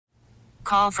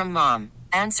Call from mom.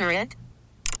 Answer it.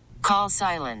 Call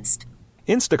silenced.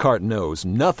 Instacart knows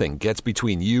nothing gets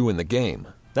between you and the game.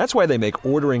 That's why they make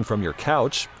ordering from your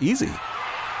couch easy.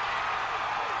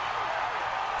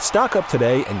 Stock up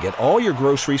today and get all your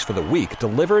groceries for the week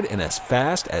delivered in as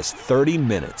fast as 30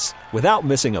 minutes without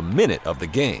missing a minute of the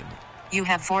game. You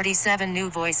have 47 new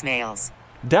voicemails.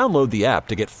 Download the app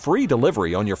to get free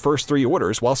delivery on your first 3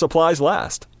 orders while supplies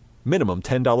last. Minimum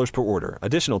 $10 per order.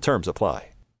 Additional terms apply.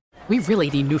 We really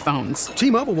need new phones.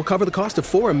 T-Mobile will cover the cost of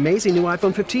 4 amazing new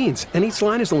iPhone 15s, and each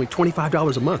line is only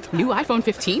 $25 a month. New iPhone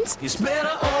 15s? It's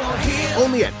better over here.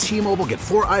 Only at T-Mobile, get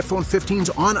 4 iPhone 15s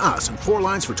on us and 4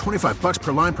 lines for $25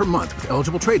 per line per month with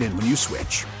eligible trade-in when you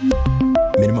switch.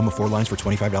 Minimum of 4 lines for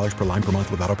 $25 per line per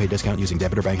month with autopay discount using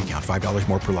debit or bank account. $5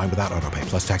 more per line without autopay,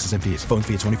 plus taxes and fees. Phone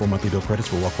fee at 24 monthly bill credits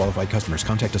for well-qualified customers.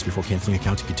 Contact us before canceling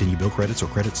account to continue bill credits or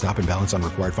credit stop and balance on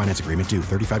required finance agreement due.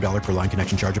 $35 per line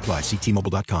connection charge applies. See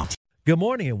T-Mobile.com. Good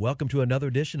morning and welcome to another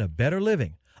edition of Better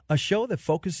Living, a show that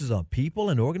focuses on people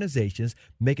and organizations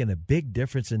making a big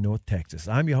difference in North Texas.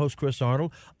 I'm your host, Chris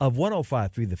Arnold of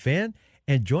 105.3 The Fan,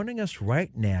 and joining us right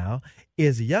now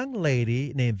is a young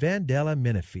lady named VanDella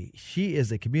Menifee. She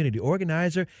is a community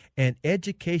organizer and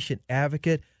education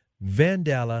advocate.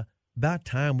 VanDella, about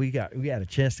time we got a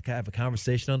chance to have a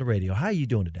conversation on the radio. How are you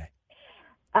doing today?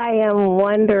 I am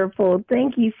wonderful.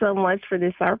 Thank you so much for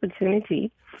this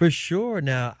opportunity. For sure.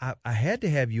 Now, I had to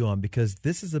have you on because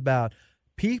this is about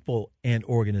people and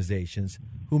organizations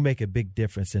who make a big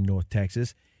difference in North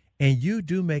Texas. And you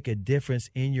do make a difference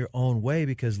in your own way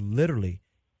because literally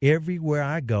everywhere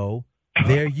I go,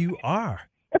 there you are.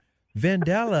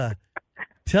 VanDella,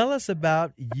 tell us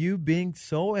about you being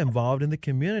so involved in the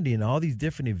community and all these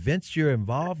different events you're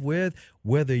involved with,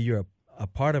 whether you're a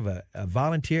part of a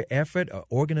volunteer effort, or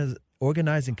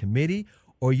organizing committee,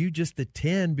 or you just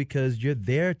attend because you're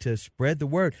there to spread the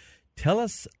word. Tell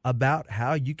us about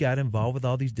how you got involved with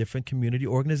all these different community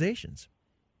organizations.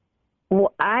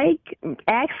 Well, I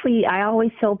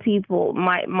always tell people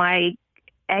my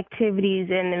activities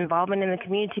and involvement in the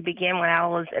community began when I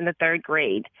was in the 3rd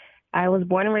grade. I was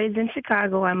born and raised in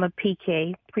Chicago. I'm a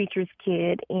PK, preacher's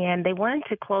kid, and they wanted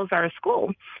to close our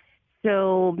school.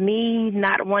 So me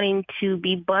not wanting to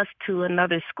be bused to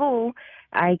another school,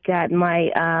 I got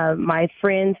my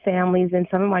friends, families, and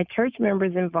some of my church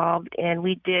members involved, and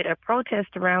we did a protest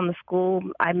around the school.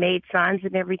 I made signs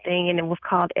and everything, and it was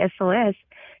called SOS,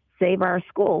 Save Our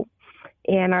School.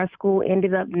 And our school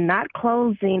ended up not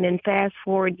closing, and fast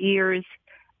forward years,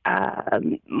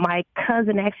 my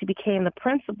cousin actually became the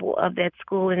principal of that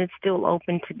school, and it's still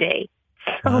open today.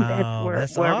 So wow,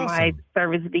 that's where awesome. My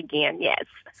service began, yes.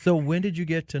 So when did you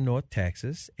get to North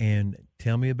Texas? And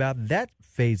tell me about that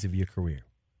phase of your career.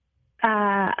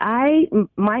 I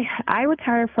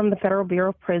retired from the Federal Bureau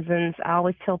of Prisons. I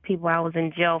always tell people I was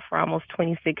in jail for almost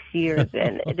 26 years.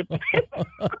 And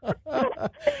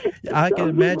I can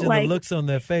imagine the looks on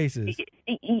their faces.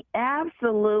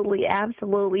 Absolutely,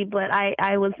 absolutely. But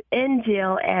I was in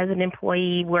jail as an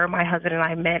employee where my husband and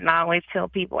I met, and I always tell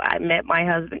people I met my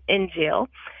husband in jail.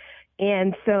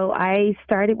 And so I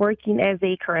started working as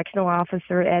a correctional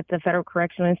officer at the Federal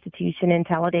Correctional Institution in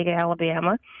Talladega,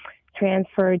 Alabama,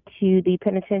 transferred to the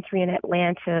penitentiary in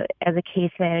Atlanta as a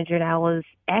case manager, and I was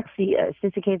actually an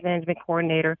assistant case management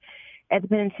coordinator at the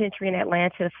penitentiary in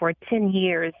Atlanta for 10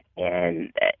 years,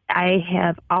 and I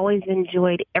have always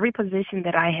enjoyed every position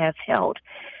that I have held.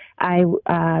 I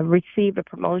received a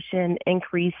promotion,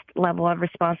 increased level of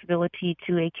responsibility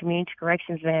to a community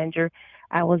corrections manager.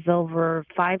 I was over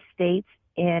 5 states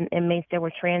and inmates that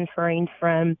were transferring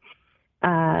from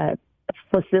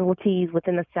facilities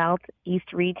within the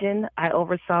Southeast region. I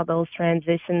oversaw those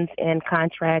transitions and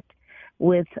contract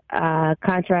with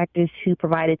contractors who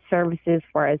provided services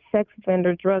for sex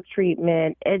offender, drug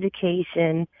treatment,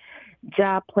 education,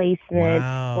 job placement.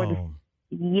 Wow.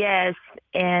 Yes,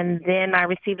 and then I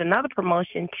received another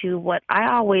promotion to what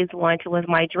I always wanted, was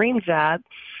my dream job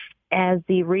as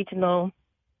the regional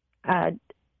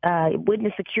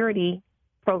witness security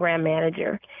program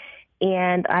manager.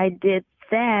 And I did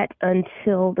that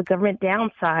until the government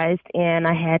downsized and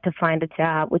I had to find a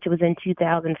job, which was in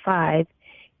 2005.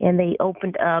 And they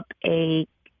opened up a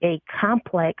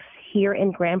complex here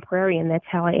in Grand Prairie, and that's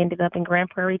how I ended up in Grand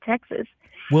Prairie, Texas.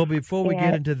 Well, before we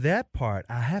get into that part,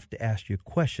 I have to ask you a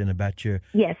question about your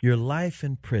life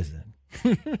in prison.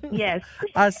 Yes.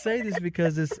 I say this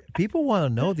because people want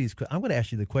to know these. I'm going to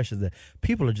ask you the questions that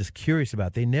people are just curious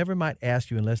about. They never might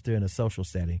ask you unless they're in a social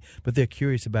setting, but they're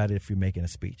curious about it if you're making a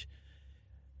speech.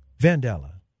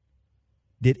 VanDella,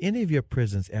 did any of your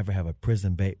prisons ever have a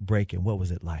prison break, and what was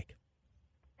it like?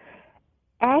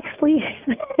 Actually,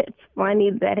 it's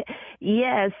funny that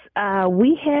Yes,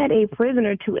 we had a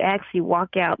prisoner to actually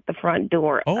walk out the front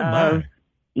door. Oh, my.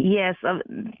 Yes,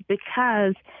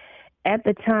 because at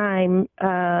the time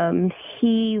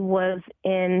he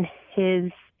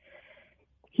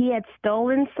had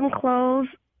stolen some clothes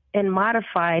and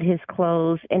modified his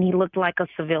clothes, and he looked like a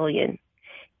civilian.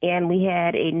 And we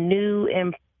had a new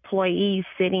employee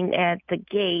sitting at the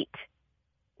gate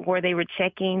where they were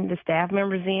checking the staff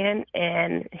members in,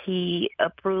 and he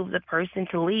approved the person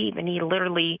to leave, and he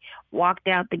literally walked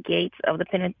out the gates of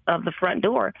the front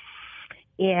door.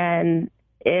 And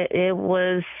it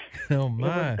was Oh, my. It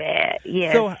was bad.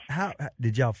 Yes. So how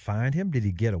did y'all find him? Did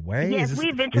he get away? Yes, we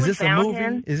eventually found a movie?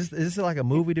 him. Is this like a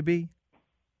movie to be?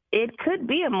 It could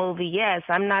be a movie, yes.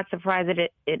 I'm not surprised that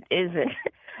it isn't.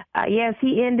 Yes,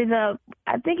 he ended up,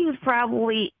 I think he was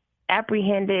probably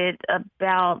apprehended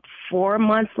about 4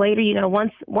 months later. You know,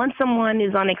 once someone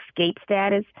is on escape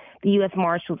status, the U.S.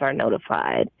 Marshals are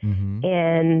notified. Mm-hmm.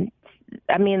 And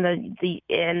I mean, the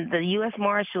U.S.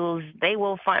 Marshals, they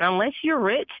will find, unless you're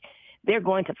rich, they're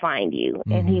going to find you.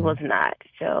 Mm-hmm. And he was not.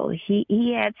 So he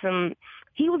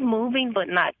was moving, but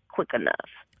not quick enough.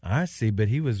 I see, but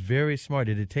he was very smart.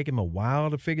 Did it take him a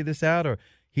while to figure this out, or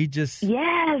he just...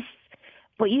 Yes.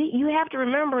 But you have to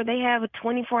remember, they have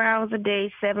 24 hours a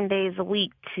day, 7 days a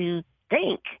week to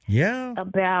think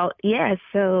about. Yes,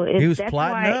 so he was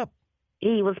plotting up.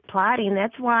 He was plotting.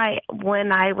 That's why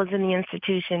when I was in the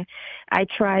institution, I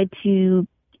tried to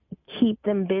keep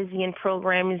them busy in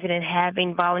programming and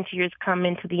having volunteers come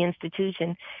into the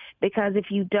institution, because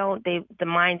if you don't, the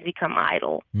minds become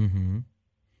idle. Mm-hmm.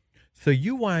 So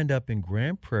you wind up in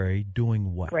Grand Prairie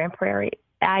doing what? Grand Prairie.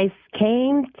 I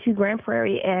came to Grand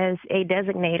Prairie as a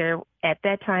designator. At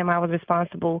that time, I was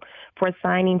responsible for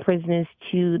assigning prisoners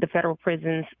to the federal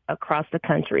prisons across the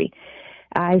country.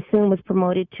 I soon was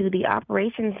promoted to the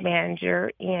operations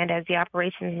manager, and as the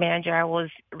operations manager, I was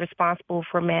responsible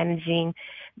for managing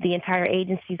the entire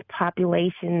agency's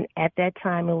population. At that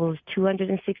time, it was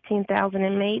 216,000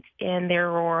 inmates, and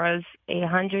there was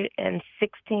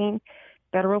 116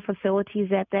 federal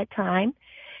facilities at that time.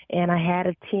 And I had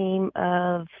a team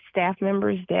of staff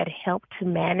members that helped to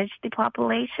manage the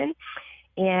population.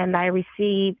 And I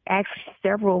received actually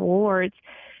several awards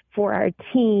for our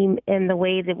team in the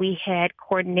way that we had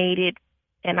coordinated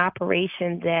an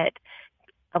operation that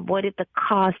avoided the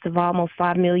cost of almost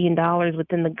 $5 million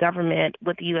within the government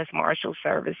with the U.S. Marshal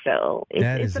Service. So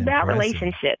it's about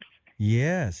relationships.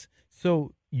 Yes.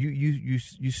 So you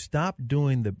stopped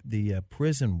doing the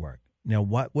prison work. Now,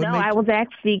 what No, I was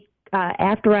actually...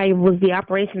 after I was the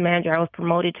operations manager, I was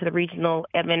promoted to the regional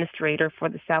administrator for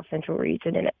the South Central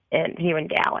region and here in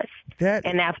Dallas.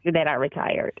 And after that, I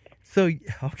retired. So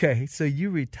you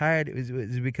retired. It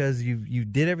was because you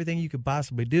did everything you could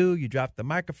possibly do. You dropped the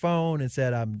microphone and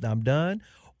said, "I'm done,"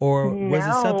 or was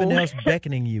it something else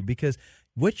beckoning you? Because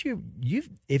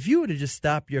if you were to just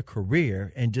stop your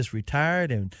career and just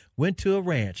retired and went to a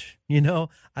ranch,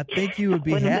 I think you would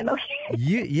be happy.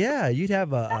 You'd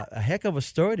have a heck of a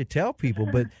story to tell people.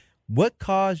 But what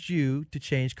caused you to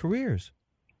change careers?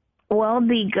 Well,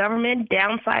 the government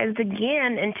downsized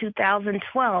again in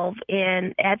 2012,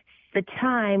 and at the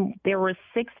time, there were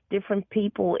 6 different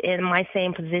people in my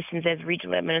same positions as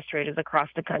regional administrators across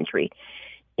the country,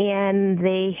 and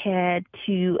they had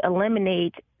to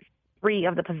eliminate 3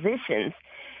 of the positions.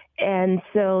 And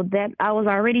so that I was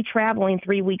already traveling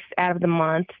 3 weeks out of the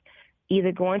month,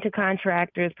 either going to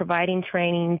contractors, providing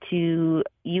training to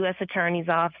U.S. attorneys'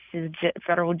 offices,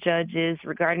 federal judges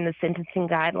regarding the sentencing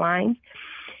guidelines,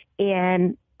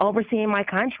 and overseeing my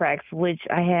contracts, which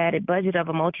I had a budget of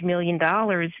a multi-million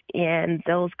dollars. And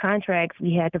those contracts,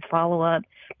 we had to follow up,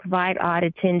 provide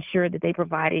audit to ensure that they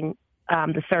providing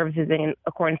the services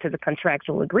according to the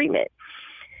contractual agreement.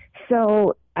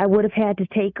 So I would have had to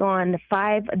take on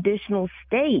 5 additional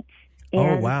states.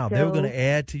 Oh, wow. They were going to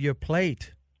add to your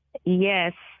plate.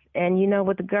 Yes. And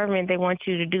with the government, they want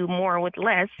you to do more with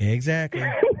less. Exactly.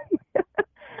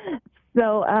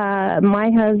 So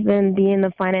my husband, being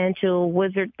the financial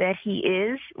wizard that he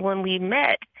is, when we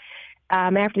met,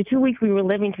 after 2 weeks, we were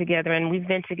living together, and we've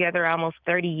been together almost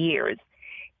 30 years.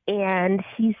 And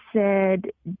he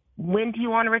said, "When do you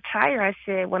want to retire?" I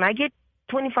said, "When I get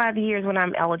 25 years, when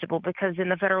I'm eligible," because in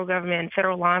the federal government,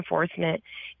 federal law enforcement,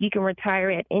 you can retire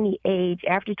at any age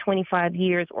after 25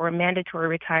 years, or a mandatory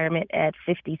retirement at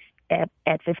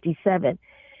 57.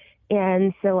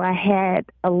 And so I had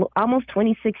almost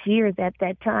 26 years at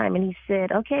that time. And he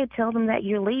said, "Okay, tell them that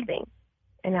you're leaving."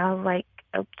 And I was like,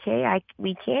 "Okay,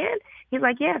 we can?" He's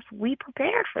like, "Yes, we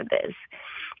prepared for this."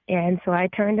 And so I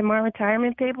turned in my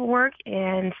retirement paperwork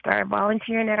and started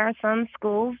volunteering at our son's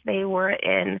schools. They were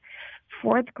in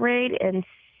 4th grade and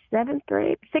 6th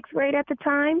grade at the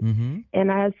time,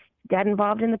 and I got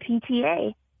involved in the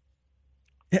PTA.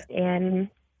 And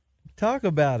talk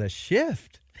about a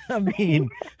shift. I mean,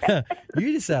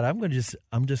 you decided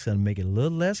I'm just going to make it a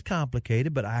little less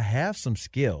complicated, but I have some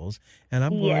skills, and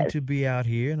I'm going to be out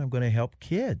here, and I'm going to help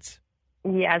kids.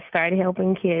 Yeah, I started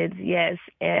helping kids, yes.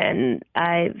 And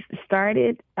I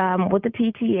started with the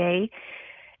PTA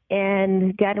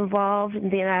and got involved.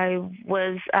 And then I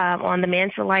was on the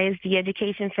Mansell ISD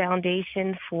Education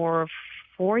Foundation for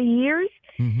 4 years.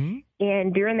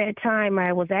 And during that time,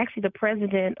 I was actually the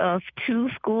president of 2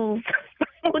 schools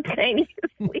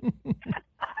simultaneously.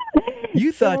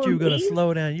 You thought you were going to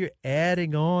slow down. You're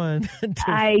adding on.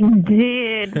 I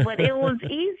did, but it was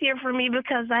easier for me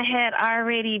because I had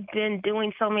already been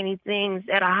doing so many things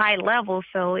at a high level,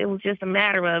 so it was just a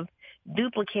matter of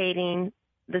duplicating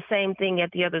the same thing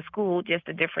at the other school, just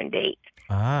a different date.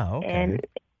 Ah, okay. And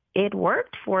it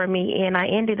worked for me, and I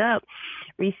ended up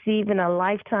receiving a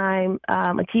Lifetime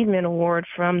Achievement Award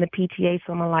from the PTA,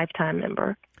 so I'm a lifetime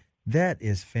member. That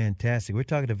is fantastic. We're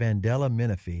talking to VanDella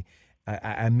Menifee.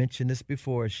 I mentioned this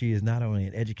before. She is not only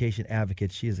an education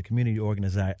advocate, she is a community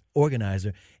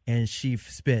organizer, and she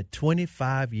spent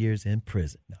 25 years in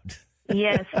prison. No.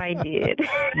 Yes, I did.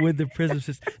 With the prison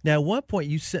system. Now, at one point,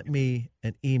 you sent me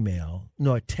a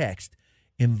text,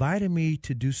 inviting me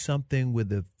to do something with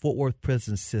the Fort Worth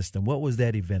prison system. What was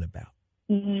that event about?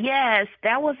 Yes,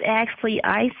 that was actually,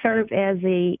 I served as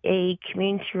a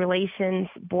community relations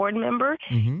board member,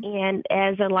 and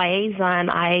as a liaison,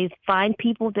 I find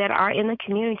people that are in the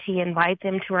community, invite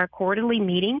them to our quarterly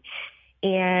meeting,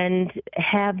 and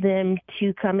have them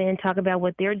to come in and talk about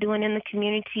what they're doing in the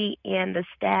community, and the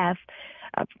staff,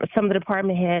 some of the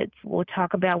department heads will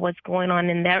talk about what's going on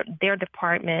in their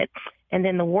department, and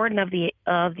then the warden of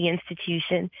the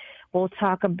institution will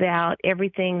talk about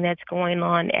everything that's going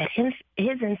on at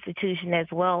his institution as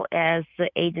well as the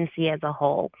agency as a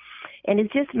whole. And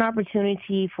it's just an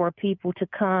opportunity for people to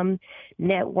come,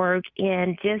 network,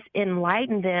 and just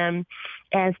enlighten them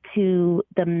as to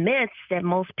the myths that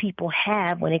most people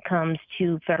have when it comes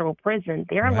to federal prison.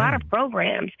 There are a lot of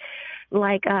programs.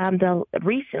 Like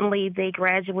recently they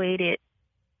graduated,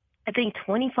 I think,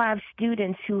 25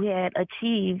 students who had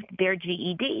achieved their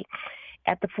GED.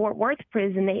 At the Fort Worth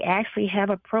prison, they actually have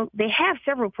they have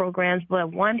several programs,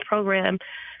 but one program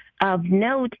of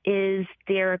note is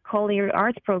their culinary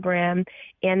arts program,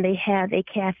 and they have a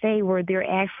cafe where they're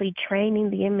actually training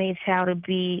the inmates how to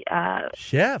be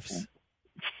chefs.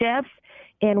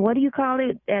 And what do you call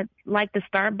it? Like the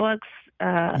Starbucks?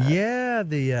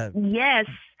 Yes.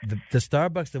 The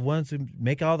Starbucks, the ones who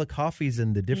make all the coffees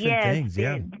and the different things.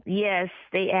 Yes,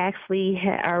 they actually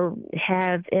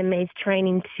have inmates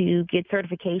training to get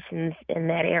certifications in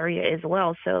that area as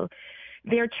well. So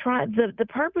they're trying. The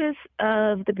purpose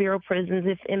of the Bureau of Prisons,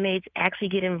 if inmates actually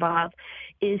get involved,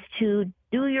 is to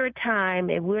do your time,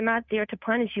 and we're not there to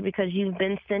punish you because you've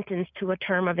been sentenced to a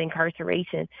term of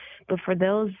incarceration. But for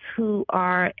those who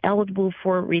are eligible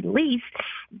for release,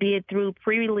 be it through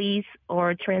pre-release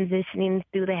or transitioning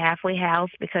through the halfway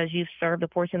house because you've served a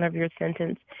portion of your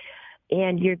sentence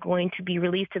and you're going to be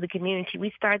released to the community,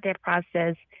 we start that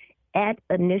process at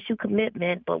initial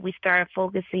commitment, but we start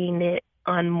focusing it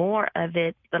on more of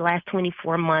it the last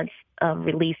 24 months of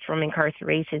release from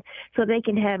incarceration so they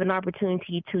can have an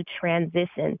opportunity to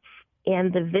transition.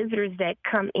 And the visitors that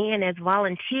come in as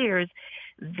volunteers,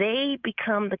 they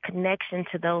become the connection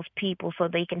to those people so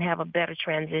they can have a better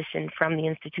transition from the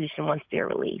institution once they're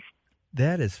released.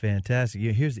 That is fantastic.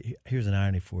 Here's an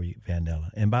irony for you,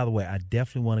 VanDella. And by the way, I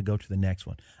definitely want to go to the next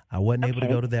one. I wasn't able to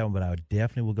go to that one, but I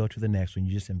definitely will go to the next one.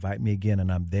 You just invite me again,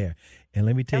 and I'm there. And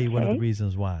let me tell you one of the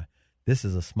reasons why. This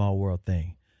is a small world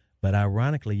thing. But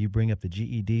ironically, you bring up the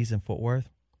GEDs in Fort Worth.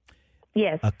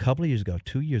 Yes. A couple of years ago,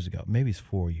 2 years ago, maybe it's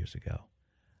 4 years ago,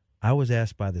 I was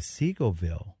asked by the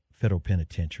Seagoville Federal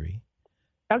Penitentiary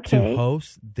to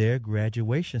host their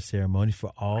graduation ceremony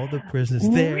for all the prisoners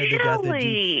there. Really? They got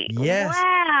the yes.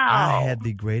 Wow. I had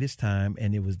the greatest time,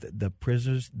 and it was the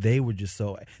prisoners. They were just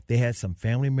they had some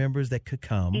family members that could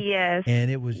come. Yes.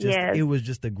 And it was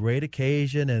just a great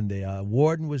occasion, and the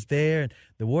warden was there, and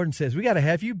the warden says, "We got to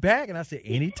have you back." And I said,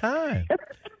 "Anytime."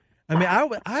 I mean,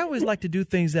 I always like to do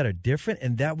things that are different,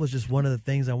 and that was just one of the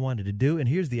things I wanted to do. And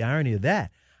here's the irony of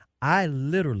that.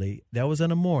 That was in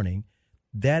the morning.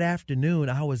 That afternoon,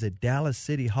 I was at Dallas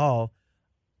City Hall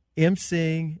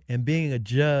emceeing and being a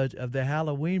judge of the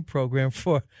Halloween program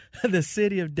for the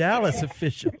city of Dallas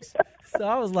officials. So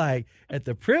I was like at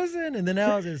the prison, and then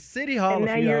I was at City Hall and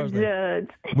a few hours later.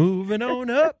 Moving on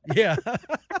up. Yeah.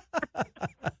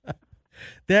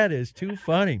 That is too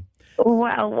funny.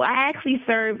 Well, I actually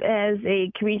serve as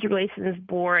a community relations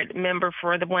board member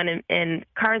for the one in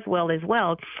Carswell as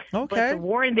well. Okay. But the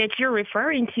ward that you're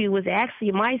referring to was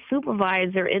actually my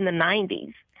supervisor in the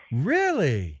 90s.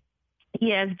 Really?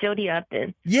 Yes, Jody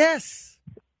Upton. Yes.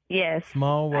 Yes.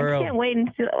 Small world.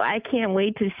 I can't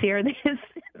wait to share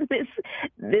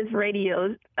this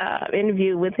radio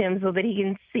interview with him so that he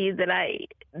can see that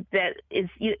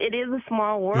it is a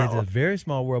small world. It's a very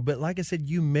small world, but like I said,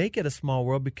 you make it a small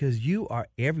world because you are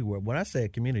everywhere. When I say a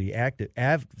community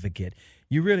advocate,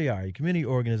 you really are a community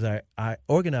organizer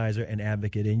and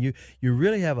advocate, and you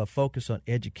really have a focus on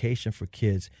education for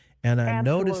kids. And I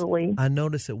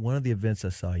noticed at one of the events I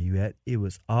saw you at, it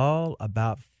was all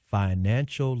about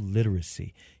financial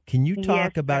literacy. Can you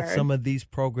talk about some of these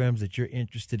programs that you're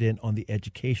interested in on the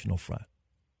educational front?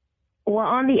 Well,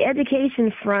 on the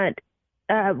education front,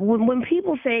 when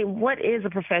people say, what is a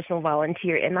professional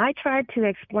volunteer? And I try to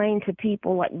explain to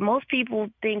people, like most people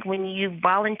think when you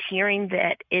volunteering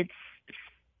that it's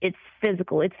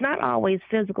physical. It's not always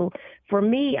physical. For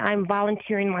me, I'm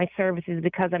volunteering my services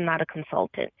because I'm not a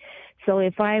consultant. So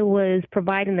if I was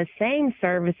providing the same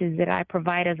services that I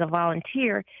provide as a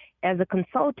volunteer, as a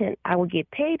consultant, I would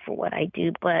get paid for what I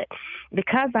do. But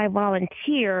because I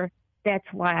volunteer, that's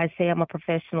why I say I'm a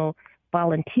professional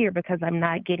volunteer, because I'm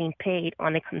not getting paid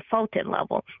on a consultant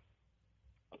level.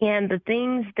 And the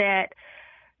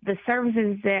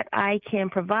services that I can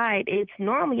provide, it's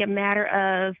normally a matter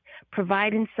of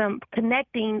providing some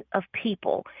connecting of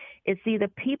people. It's either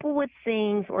people with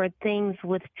things or things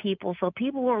with people. So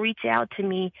people will reach out to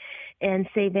me and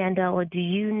say, VanDella, do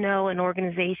you know an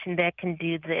organization that can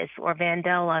do this? Or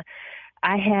VanDella,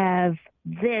 I have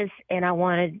this and I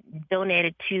want to donate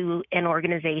it to an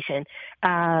organization.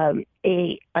 An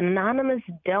anonymous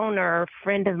donor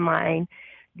friend of mine,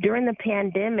 during the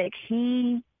pandemic,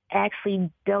 he actually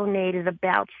donated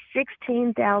about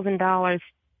 $16,000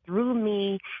 through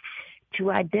me to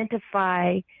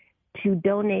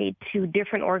donate to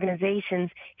different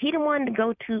organizations. He didn't want to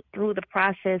go through the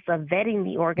process of vetting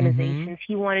the organizations. Mm-hmm.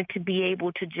 He wanted to be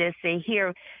able to just say,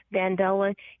 here,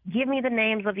 VanDella, give me the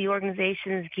names of the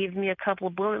organizations, give me a couple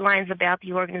of bullet lines about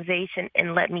the organization,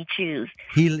 and let me choose.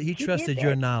 He trusted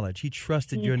your knowledge. He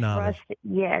trusted your knowledge.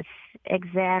 Yes,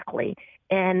 exactly.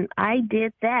 And I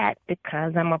did that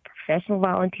because I'm a professional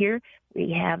volunteer.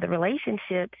 We have the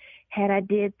relationship. Had I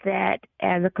did that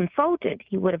as a consultant,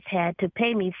 he would have had to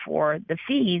pay me for the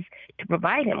fees to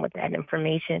provide him with that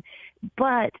information.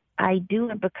 But I do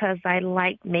it because I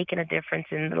like making a difference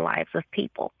in the lives of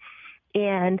people.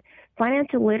 And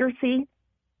financial literacy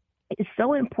is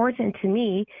so important to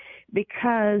me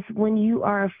because when you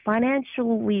are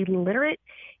financially literate,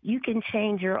 you can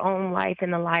change your own life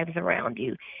and the lives around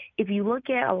you. If you look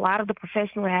at a lot of the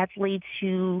professional athletes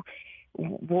who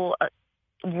will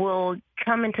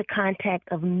come into contact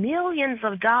of millions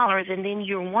of dollars, and then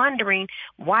you're wondering,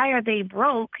 why are they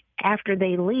broke after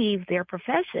they leave their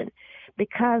profession?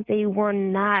 Because they were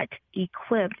not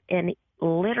equipped and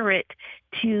literate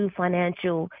to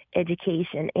financial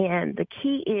education. And the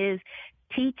key is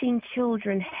teaching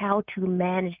children how to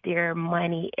manage their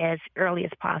money as early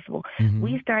as possible. Mm-hmm.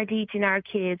 We started teaching our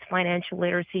kids financial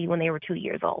literacy when they were 2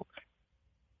 years old.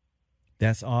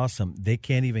 That's awesome. They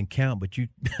can't even count, but you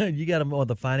got them on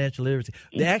the financial literacy.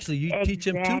 You teach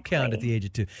them to count at the age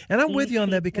of 2. And I'm with you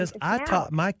on that because I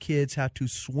taught my kids how to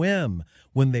swim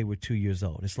when they were 2 years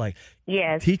old. It's like,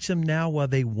 teach them now while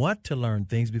they want to learn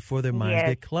things before their minds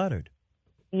get cluttered.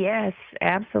 Yes,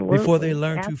 absolutely. Before they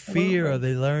learn to fear or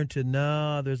they learn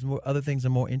to, there's more other things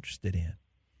I'm more interested in.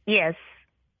 Yes.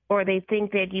 Or they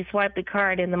think that you swipe the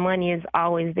card and the money is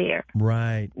always there.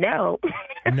 Right. No.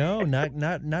 No,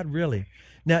 not really.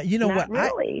 Now, you know what?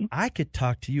 Really. I could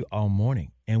talk to you all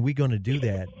morning, and we're going to do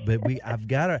that. But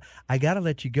I gotta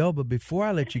let you go. But before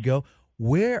I let you go,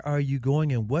 where are you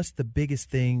going, and what's the biggest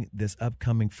thing that's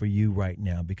upcoming for you right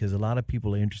now? Because a lot of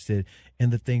people are interested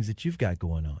in the things that you've got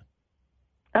going on.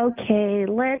 Okay,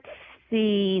 let's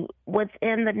see.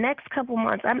 Within the next couple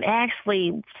months, I'm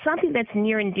actually, something that's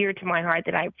near and dear to my heart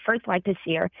that I first like to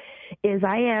share is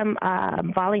I am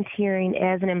volunteering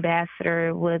as an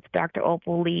ambassador with Dr.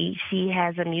 Opal Lee. She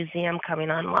has a museum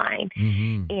coming online.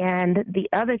 Mm-hmm. And the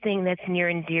other thing that's near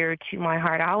and dear to my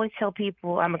heart, I always tell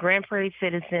people I'm a Grand Prairie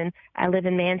citizen. I live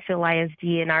in Mansfield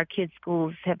ISD, and our kids'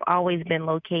 schools have always been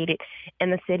located in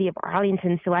the city of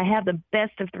Arlington. So I have the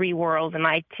best of 3 worlds, and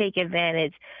I take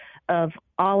advantage of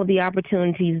all of the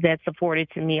opportunities that's afforded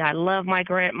to me. I love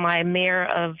my mayor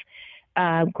of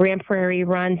Grand Prairie,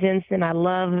 Ron Jensen. I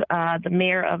love the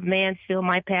mayor of Mansfield,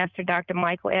 my pastor, Dr.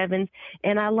 Michael Evans.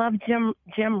 And I love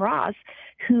Jim Ross,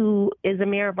 who is the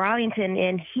mayor of Arlington.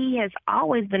 And he has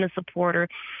always been a supporter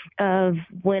of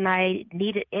when I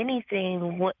needed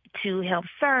anything to help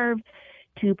serve,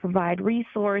 to provide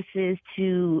resources,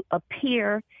 to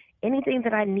appear, anything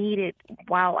that I needed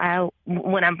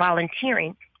when I'm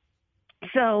volunteering.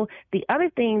 So the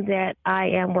other thing that I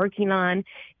am working on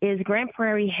is Grand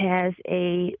Prairie has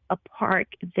a park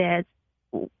that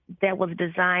was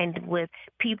designed with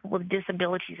people with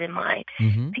disabilities in mind.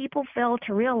 Mm-hmm. People fail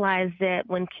to realize that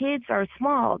when kids are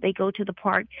small, they go to the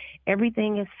park,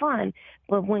 everything is fun.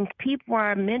 But when people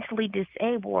are mentally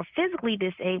disabled or physically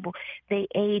disabled, they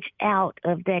age out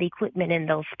of that equipment in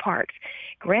those parks.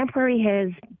 Grand Prairie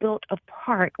has built a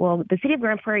park. Well, the city of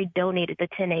Grand Prairie donated the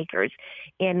 10 acres,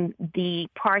 and the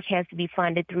park has to be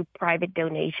funded through private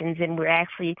donations, and we're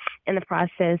actually in the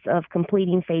process of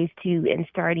completing phase 2 and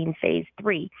starting phase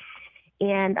 3.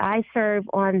 And I serve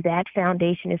on that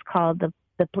foundation. It's called the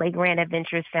Playground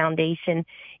Adventures Foundation,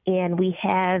 and we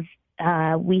haven't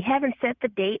set the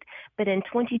date, but in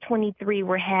 2023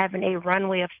 we're having a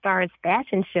Runway of Stars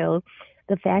fashion show.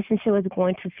 The fashion show is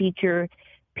going to feature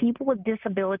people with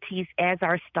disabilities as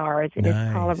our stars, and Nice.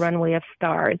 It's called a Runway of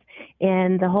Stars.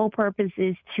 And the whole purpose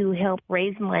is to help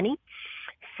raise money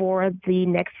for the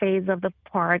next phase of the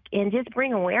park and just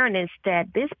bring awareness that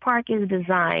this park is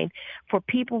designed for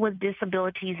people with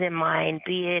disabilities in mind,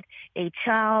 be it a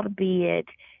child, be it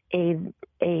a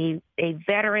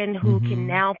veteran who mm-hmm. can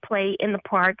now play in the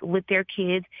park with their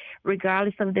kids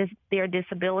regardless of their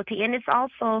disability. And it's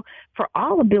also for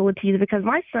all abilities, because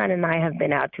my son and I have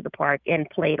been out to the park and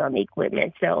played on the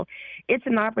equipment. So it's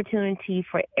an opportunity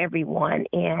for everyone.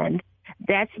 And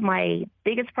that's my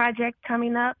biggest project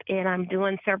coming up, and I'm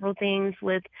doing several things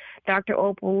with Dr.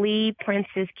 Opal Lee,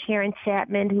 Princess Karen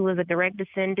Chapman, who is a direct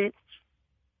descendant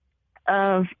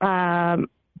of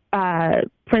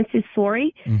Princess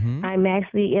Sori. Mm-hmm. I'm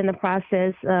actually in the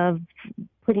process of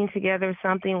putting together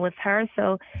something with her.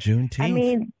 So Juneteenth. I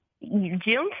mean,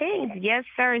 Juneteenth, yes,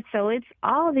 sir. So it's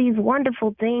all these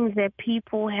wonderful things that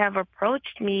people have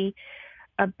approached me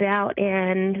about,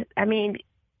 and I mean,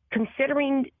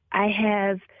 considering I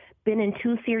have been in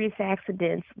 2 serious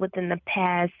accidents within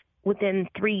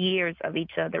 3 years of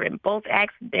each other. In both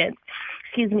accidents,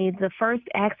 the first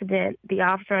accident, the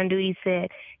officer on duty said,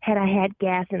 had I had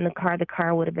gas in the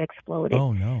car would have exploded.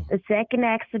 Oh, no. The second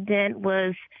accident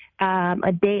was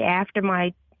a day after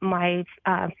my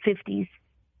 56th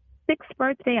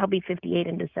birthday. I'll be 58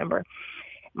 in December.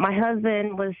 My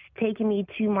husband was taking me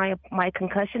to my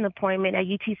concussion appointment at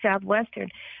UT Southwestern.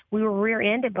 We were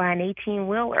rear-ended by an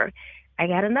 18-wheeler. I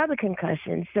got another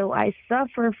concussion. So I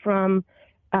suffer from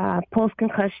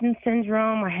post-concussion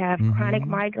syndrome. I have mm-hmm. chronic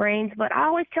migraines. But I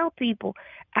always tell people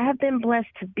I have been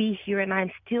blessed to be here, and I'm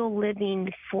still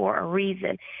living for a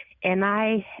reason. And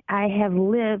I have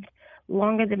lived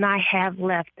longer than I have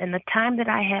left. And the time that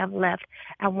I have left,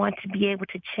 I want to be able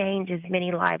to change as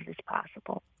many lives as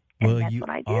possible. Well, you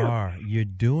are. You're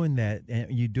doing that,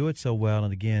 and you do it so well.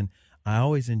 And again, I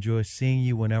always enjoy seeing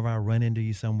you whenever I run into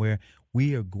you somewhere.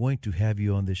 We are going to have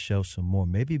you on this show some more,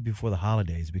 maybe before the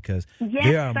holidays, because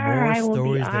there are more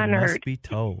stories that must be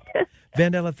told.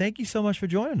 VanDella, thank you so much for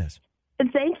joining us.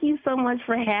 Thank you so much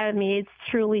for having me. It's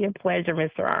truly a pleasure,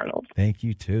 Mr. Arnold. Thank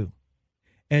you, too.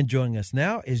 And joining us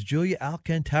now is Julia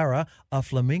Alcantara of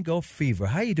Flamingo Fever.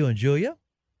 How you doing, Julia?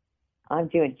 I'm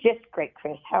doing just great,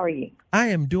 Chris. How are you? I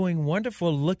am doing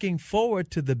wonderful. Looking forward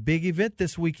to the big event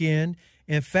this weekend.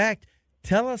 In fact,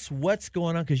 tell us what's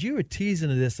going on, because you were teasing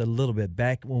this a little bit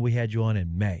back when we had you on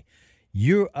in May.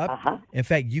 You're up. Uh-huh. In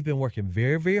fact, you've been working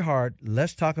very, very hard.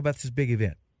 Let's talk about this big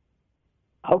event.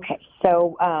 Okay.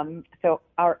 So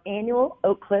our annual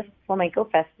Oak Cliff Flamenco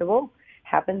Festival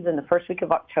happens in the first week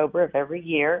of October of every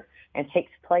year and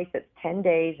takes place. It's 10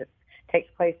 days. It takes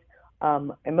place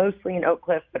mostly in Oak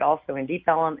Cliff, but also in Deep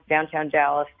Ellum, downtown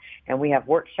Dallas, and we have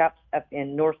workshops up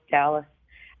in North Dallas.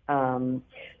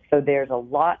 So there's a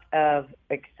lot of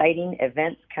exciting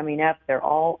events coming up. They're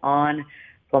all on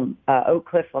Oak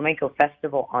Cliff Flamenco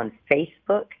Festival on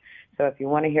Facebook. So if you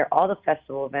want to hear all the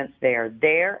festival events, they are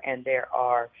there, and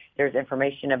there's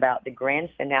information about the grand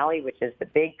finale, which is the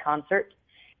big concert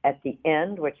at the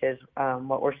end, which is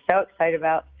what we're so excited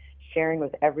about sharing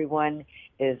with everyone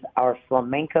is our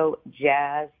flamenco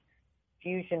jazz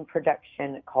fusion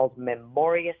production called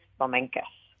Memorias Flamencas.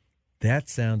 That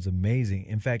sounds amazing.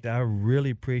 In fact, I really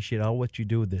appreciate all what you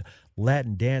do with the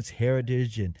Latin dance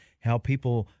heritage and how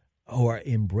people are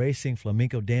embracing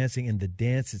flamenco dancing and the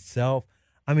dance itself.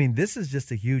 I mean, this is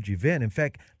just a huge event. In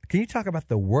fact, Can you talk about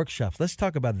the workshops? Let's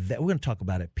talk about that. We're going to talk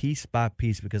about it piece by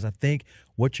piece because I think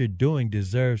what you're doing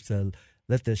deserves to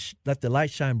let the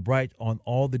light shine bright on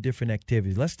all the different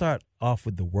activities. Let's start off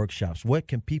with the workshops. What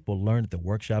can people learn at the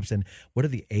workshops, and what are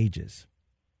the ages?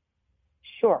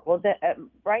 Sure. Well,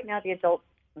 right now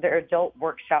they're adult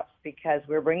workshops because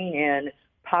we're bringing in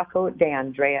Paco de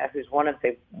Andrea, who's one of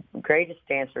the greatest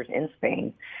dancers in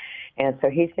Spain. And so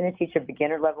he's going to teach a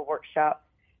beginner level workshop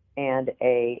and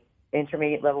a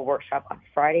intermediate level workshop on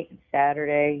Friday and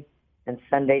Saturday and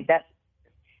Sunday. That's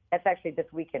actually this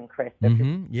weekend, Chris. So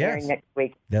yes. Next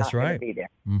week. That's right. Be there.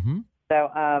 Mm-hmm.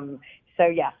 So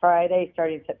yeah, Friday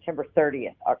starting September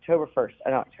 30th, October 1st,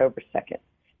 and October 2nd.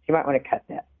 You might want to cut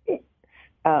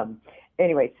that.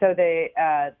 Anyway, so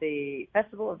the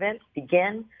festival events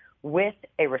begin with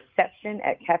a reception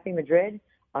at Cafe Madrid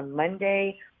on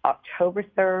Monday, October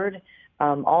 3rd.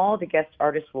 All the guest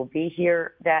artists will be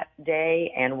here that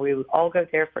day, and we will all go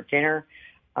there for dinner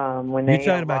when they You're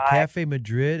talking arrive. about Cafe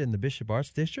Madrid in the Bishop Arts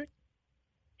District?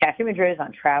 Cafe Madrid is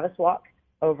on Travis Walk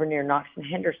over near Knox and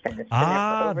Henderson. It's been there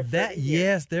for over 30 years.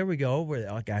 Yes, there we go. Over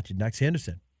there. I got you, Knox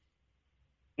Henderson.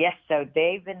 Yes, so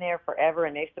they've been there forever,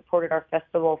 and they've supported our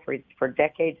festival for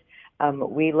decades.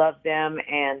 We love them,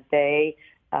 and they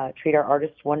treat our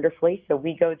artists wonderfully. So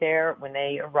we go there when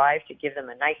they arrive to give them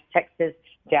a nice Texas,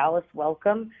 Dallas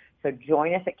welcome. So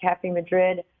join us at Cafe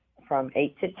Madrid from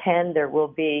 8 to 10. There will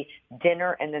be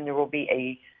dinner, and then there will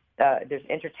be there's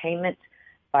entertainment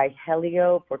by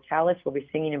Helio Portales. We'll be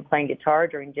singing and playing guitar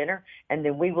during dinner, and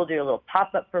then we will do a little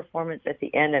pop-up performance at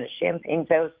the end and a champagne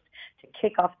toast to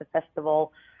kick off the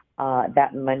festival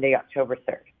that Monday, October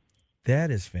 3rd. That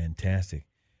is fantastic.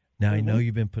 Now, I know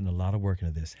you've been putting a lot of work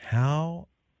into this. How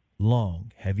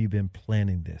long have you been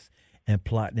planning this and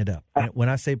plotting it up? And when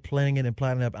I say planning it and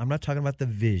plotting it up, I'm not talking about the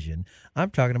vision.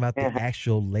 I'm talking about the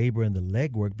actual labor and the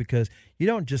legwork, because you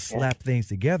don't just slap things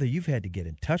together. You've had to get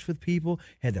in touch with people,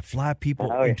 had to fly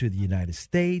people into the United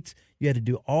States. You had to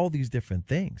do all these different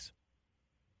things.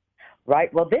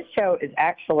 Right. Well, this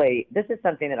is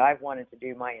something that I've wanted to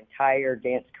do my entire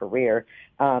dance career.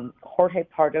 Jorge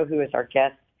Pardo, who is our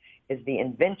guest, is the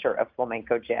inventor of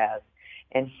flamenco jazz,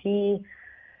 and he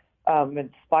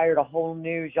inspired a whole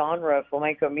new genre of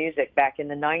flamenco music back in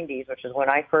the 90s, which is when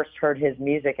I first heard his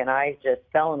music, and I just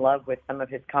fell in love with some of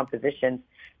his compositions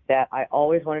that I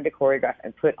always wanted to choreograph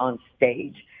and put on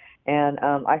stage. And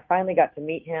I finally got to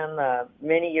meet him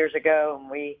many years ago, and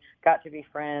we got to be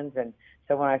friends. And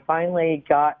so when I finally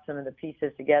got some of the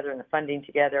pieces together and the funding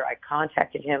together, I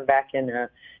contacted him back in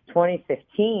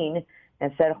 2015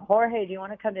 and said, Jorge, do you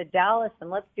want to come to Dallas and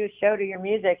let's do a show to your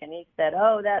music? And he said,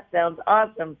 oh, that sounds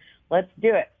awesome. Let's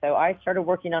do it. So I started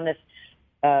working on this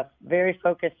very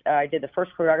focused. I did the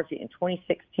first choreography in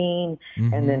 2016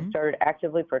 and then started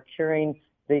actively procuring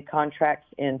the contracts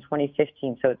in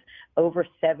 2015. So it's over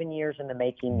 7 years in the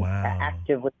making,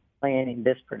 actively planning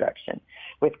this production.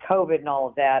 With COVID and all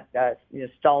of that,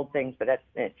 stalled things, but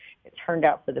it turned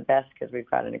out for the best because we've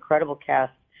got an incredible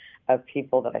cast of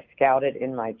people that I scouted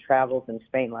in my travels in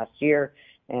Spain last year.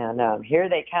 And here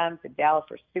they come to Dallas.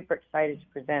 We're super excited to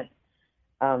present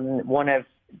one of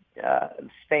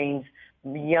Spain's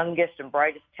youngest and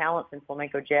brightest talents in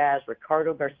flamenco jazz.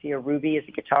 Ricardo Garcia Ruby is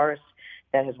a guitarist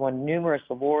that has won numerous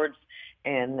awards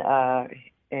in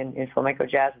flamenco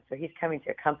jazz. And so he's coming to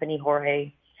accompany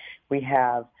Jorge. We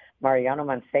have Mariano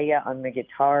Mancilla on the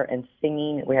guitar and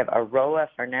singing. We have Aroa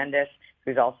Fernandez,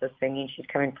 who's also singing. She's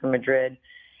coming from Madrid.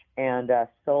 And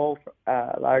Sol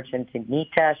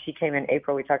Argentinita, she came in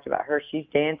April. We talked about her. She's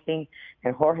dancing.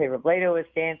 And Jorge Robledo is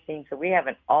dancing. So we have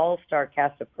an all-star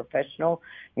cast of professional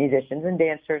musicians and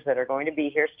dancers that are going to be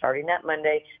here starting that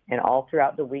Monday and all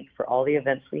throughout the week for all the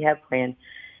events we have planned,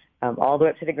 all the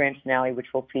way up to the grand finale, which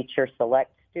will feature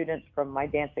select students from my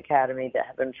dance academy that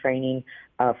have been training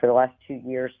for the last 2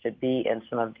 years to be in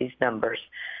some of these numbers.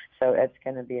 So it's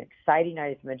going to be an exciting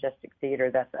night at the Majestic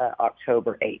Theater. That's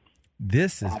October 8th.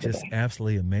 This is just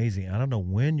absolutely amazing. I don't know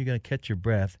when you're going to catch your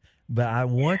breath, but I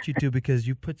want you to, because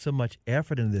you put so much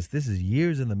effort into this. This is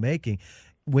years in the making.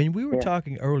 When we were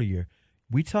talking earlier,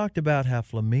 we talked about how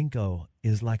flamenco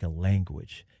is like a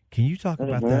language. Can you talk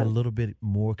about that a little bit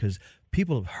more? Because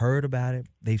people have heard about it.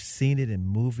 They've seen it in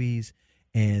movies,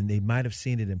 and they might have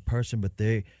seen it in person, but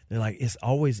they're like, it's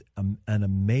always an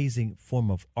amazing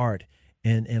form of art.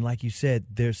 And like you said,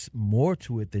 there's more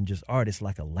to it than just art. It's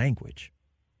like a language.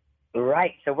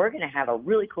 Right. So we're going to have a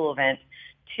really cool event.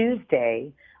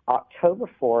 Tuesday,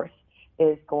 October 4th,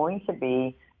 is going to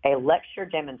be a lecture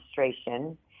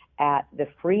demonstration at the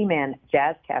Freeman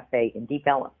Jazz Cafe in Deep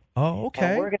Ellum. Oh,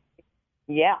 okay.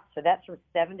 So that's from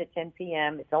 7 to 10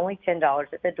 p.m. It's only $10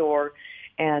 at the door.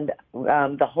 and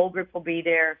the whole group will be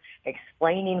there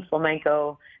explaining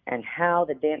flamenco and how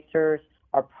the dancers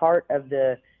are part of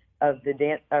the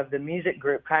music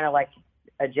group, kind of like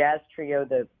a jazz trio.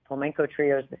 The flamenco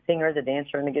trio is the singer, the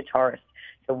dancer, and the guitarist.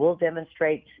 So we'll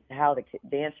demonstrate how the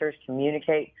dancers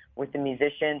communicate with the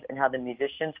musicians and how the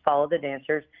musicians follow the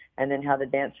dancers, and then how the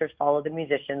dancers follow the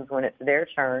musicians when it's their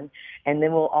turn. And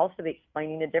then we'll also be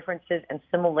explaining the differences and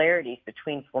similarities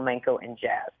between flamenco and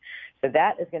jazz. So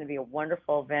that is going to be a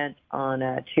wonderful event on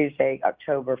Tuesday,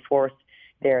 October 4th,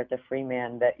 there at the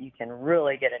Freeman, that you can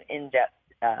really get an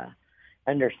in-depth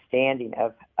understanding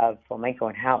of flamenco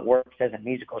and how it works as a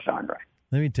musical genre.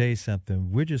 Let me tell you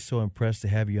something. We're just so impressed to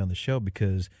have you on the show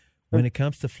because when it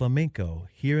comes to flamenco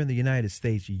here in the United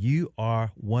States, you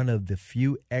are one of the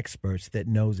few experts that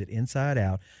knows it inside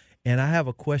out. And I have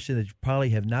a question that probably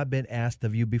have not been asked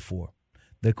of you before.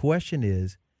 The question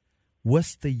is,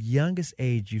 what's the youngest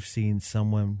age you've seen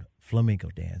someone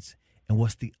flamenco dance? And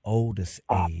what's the oldest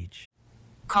age?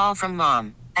 Call from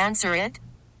mom. Answer it.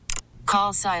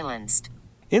 Call silenced.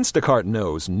 Instacart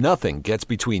knows nothing gets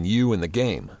between you and the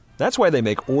game. That's why they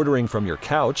make ordering from your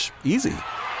couch easy.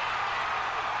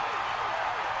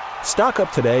 Stock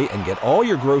up today and get all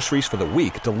your groceries for the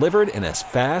week delivered in as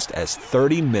fast as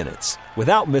 30 minutes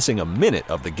without missing a minute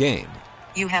of the game.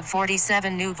 You have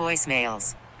 47 new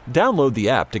voicemails. Download the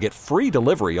app to get free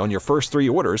delivery on your first 3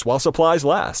 orders while supplies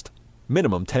last.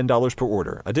 Minimum $10 per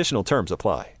order. Additional terms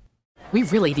apply. We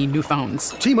really need new phones.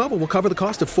 T-Mobile will cover the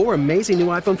cost of 4 amazing new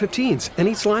iPhone 15s, and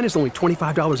each line is only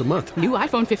 $25 a month. New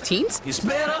iPhone 15s? It's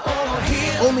better over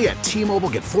here. Only at T-Mobile,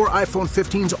 get 4 iPhone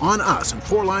 15s on us and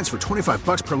 4 lines for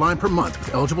 $25 per line per month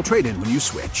with eligible trade-in when you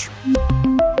switch.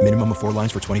 Minimum of 4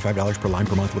 lines for $25 per line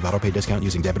per month with autopay discount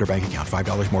using debit or bank account.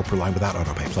 $5 more per line without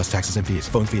autopay, plus taxes and fees.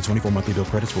 Phone fee at 24 monthly bill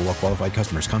credits for well-qualified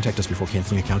customers. Contact us before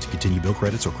canceling account to continue bill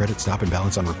credits or credit stop and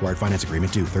balance on required finance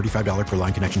agreement due. $35 per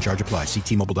line connection charge applies. See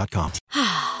T-Mobile.com.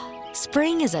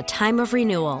 Spring is a time of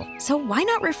renewal, so why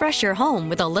not refresh your home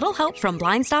with a little help from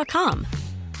Blinds.com?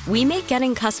 We make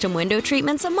getting custom window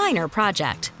treatments a minor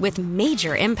project with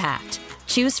major impact.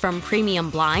 Choose from premium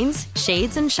blinds,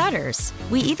 shades, and shutters.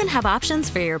 We even have options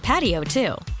for your patio,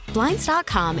 too.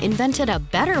 Blinds.com invented a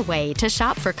better way to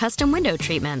shop for custom window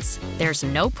treatments. There's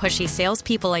no pushy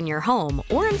salespeople in your home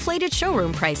or inflated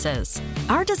showroom prices.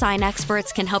 Our design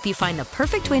experts can help you find the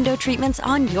perfect window treatments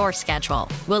on your schedule.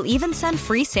 We'll even send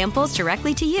free samples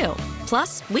directly to you.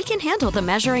 Plus, we can handle the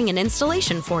measuring and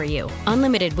installation for you.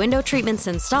 Unlimited window treatments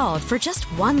installed for just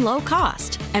one low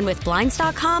cost. And with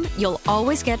Blinds.com, you'll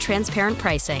always get transparent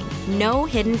pricing. No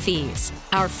hidden fees.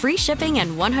 Our free shipping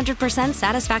and 100%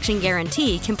 satisfaction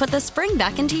guarantee can put the spring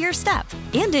back into your step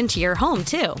and into your home,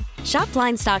 too. Shop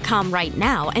Blinds.com right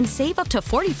now and save up to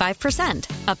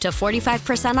 45%. Up to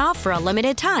 45% off for a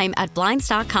limited time at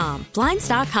Blinds.com.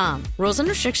 Blinds.com. Rules and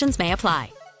restrictions may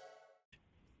apply.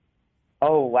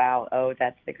 Oh, wow. Oh,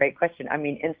 that's a great question. I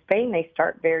mean, in Spain, they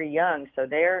start very young, so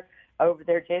they're over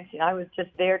there dancing. I was just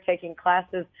there taking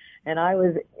classes, and I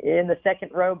was in the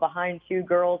second row behind 2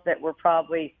 girls that were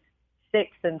probably 6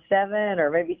 and 7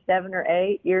 or maybe 7 or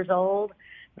 8 years old,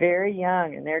 very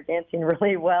young, and they're dancing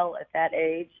really well at that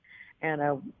age.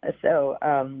 And so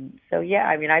yeah,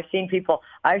 I mean, I've seen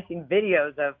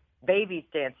videos of babies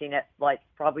dancing at like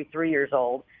probably 3 years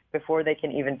old before they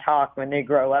can even talk. When they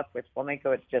grow up with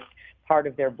flamenco, it's just part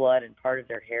of their blood and part of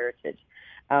their heritage.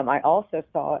 I also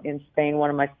saw in Spain, one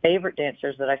of my favorite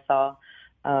dancers that I saw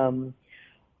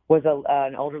was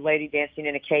an older lady dancing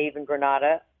in a cave in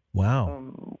Granada.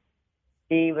 Wow.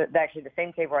 She was actually the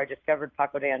same cave where I discovered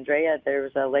Paco de Andrea. There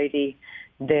was a lady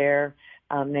there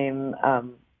named,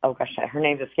 her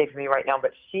name's escaping me right now,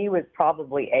 but she was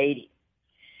probably 80.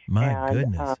 My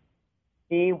goodness.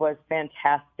 She was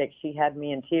fantastic. She had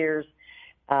me in tears.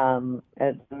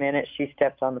 At the minute she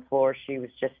stepped on the floor, she was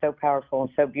just so powerful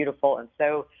and so beautiful and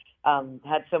so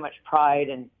had so much pride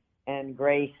and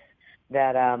grace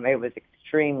that it was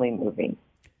extremely moving.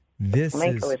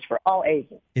 Flamenco is for all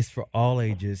ages. It's for all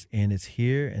ages, and it's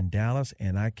here in Dallas,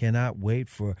 and I cannot wait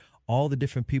for all the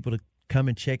different people to come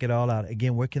and check it all out.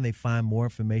 Again, where can they find more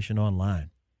information online?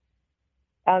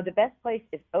 The best place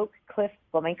is Oak Cliff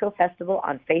Flamenco Festival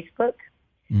on Facebook.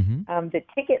 Mm-hmm. The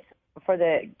tickets for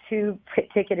the 2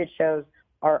 ticketed shows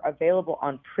are available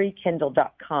on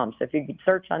prekindle.com. So if you could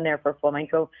search on there for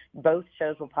flamenco, both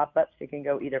shows will pop up. So you can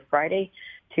go either Friday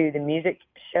to the music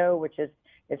show, which is,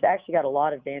 it's actually got a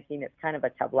lot of dancing. It's kind of a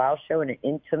tableau show in an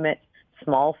intimate,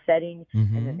 small setting.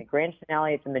 Mm-hmm. And then the grand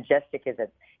finale at the Majestic is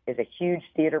a huge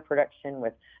theater production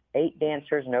with 8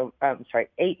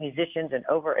 musicians and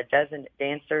over a dozen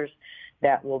dancers.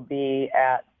 that will be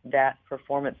at that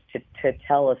performance to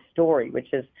tell a story,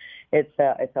 which is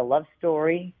it's a love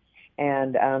story,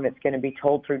 and it's going to be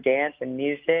told through dance and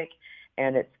music,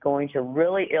 and it's going to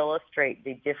really illustrate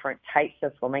the different types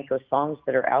of flamenco songs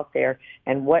that are out there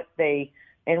and what they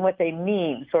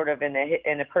mean sort of in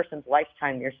a person's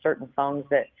lifetime. There's certain songs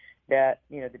that the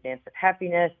dance of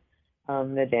happiness,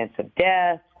 the dance of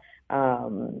death,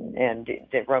 and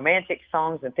the romantic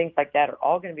songs and things like that are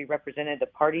all going to be represented. The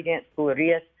party dance,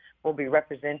 Pulerias, will be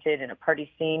represented in a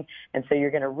party scene. And so you're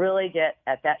going to really get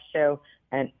at that show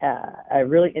a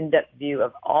really in-depth view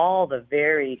of all the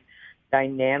varied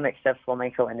dynamics of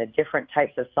flamenco and the different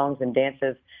types of songs and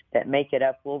dances that make it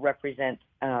up. Will represent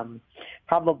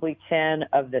probably 10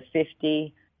 of the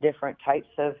 50 different types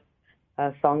of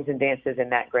songs and dances in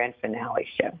that grand finale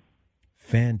show.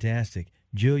 Fantastic.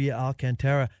 Julia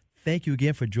Alcantara, thank you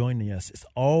again for joining us. It's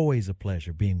always a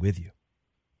pleasure being with you.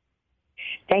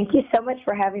 Thank you so much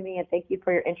for having me, and thank you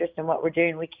for your interest in what we're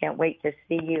doing. We can't wait to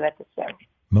see you at the show.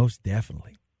 Most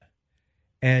definitely.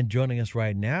 And joining us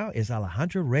right now is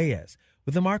Alejandra Reyes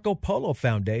with the Marco Polo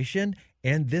Foundation.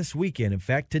 And this weekend, in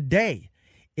fact, today,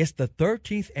 it's the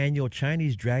 13th annual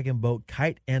Chinese Dragon Boat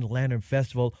Kite and Lantern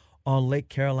Festival on Lake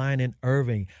Carolyn in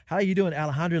Irving. How are you doing,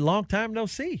 Alejandra? Long time no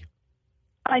see.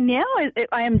 I know.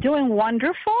 I am doing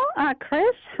wonderful.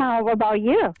 Chris, how about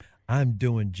you? I'm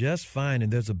doing just fine,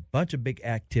 and there's a bunch of big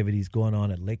activities going on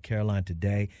at Lake Carolyn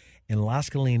today in Las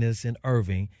Colinas in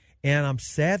Irving, and I'm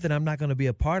sad that I'm not going to be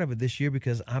a part of it this year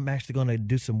because I'm actually going to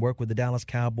do some work with the Dallas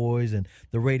Cowboys and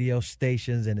the radio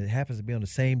stations, and it happens to be on the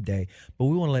same day. But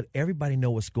we want to let everybody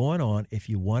know what's going on if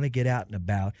you want to get out and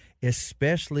about,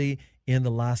 especially in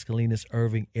the Las Colinas,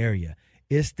 Irving area.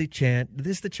 This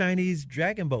is the Chinese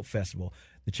Dragon Boat Festival.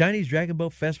 The Chinese Dragon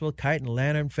Boat Festival, Kite and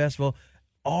Lantern Festival,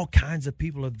 all kinds of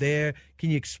people are there.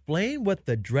 Can you explain what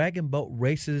the dragon boat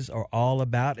races are all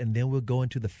about? And then we'll go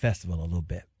into the festival a little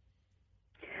bit.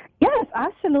 Yes,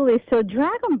 absolutely. So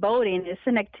dragon boating is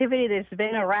an activity that's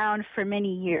been around for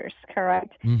many years,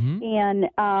 correct? Mm-hmm. And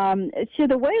so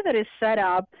the way that it's set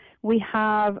up, we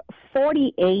have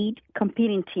 48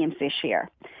 competing teams this year.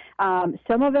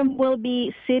 Some of them will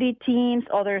be city teams,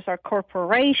 others are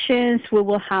corporations. We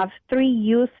will have 3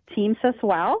 youth teams as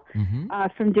well,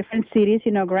 from different cities,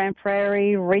 Grand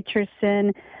Prairie,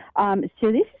 Richardson.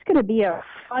 So this is going to be a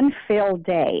fun-filled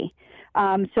day.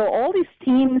 So all these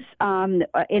teams and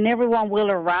everyone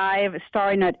will arrive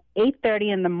starting at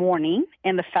 8:30 in the morning,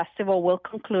 and the festival will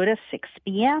conclude at 6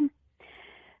 p.m.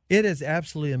 It is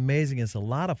absolutely amazing. It's a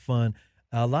lot of fun.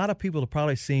 A lot of people have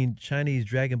probably seen Chinese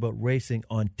dragon boat racing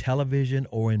on television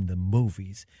or in the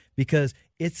movies because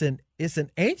it's an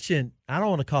ancient, I don't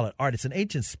want to call it art, it's an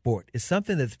ancient sport. It's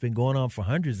something that's been going on for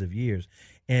hundreds of years.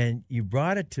 And you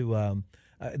brought it to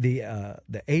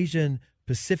the Asian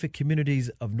Pacific communities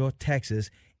of North Texas,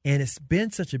 and it's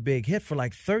been such a big hit for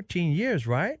like 13 years,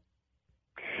 right?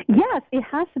 Yes, it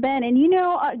has been. And,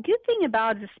 a good thing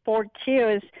about the sport,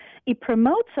 too, is it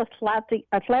promotes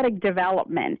athletic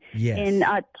development and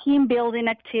team building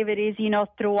activities,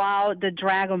 throughout the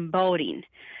dragon boating.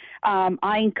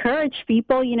 I encourage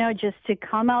people, just to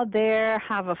come out there,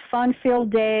 have a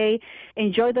fun-filled day,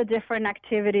 enjoy the different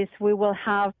activities. We will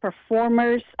have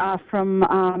performers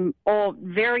from all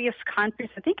various countries.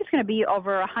 I think it's going to be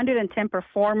over 110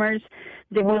 performers.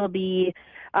 There will be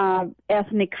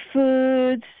ethnic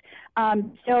foods.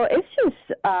 So it's just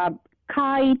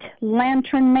kite,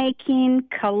 lantern making,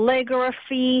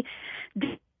 calligraphy,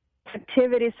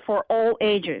 activities for all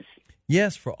ages.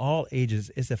 Yes, for all ages.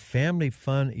 It's a family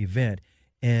fun event.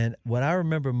 And what I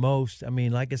remember most,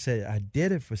 like I said, I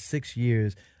did it for 6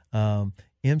 years,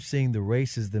 emceeing the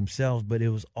races themselves, but it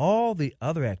was all the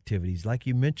other activities. Like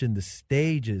you mentioned, the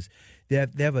stages. They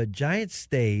have a giant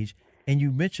stage, and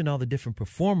you mentioned all the different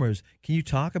performers. Can you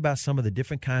talk about some of the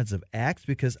different kinds of acts?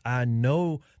 Because I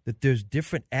know that there's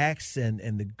different acts,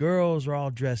 and the girls are all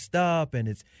dressed up, and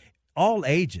it's all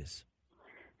ages.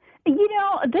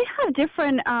 They have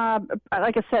different,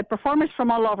 like I said, performers from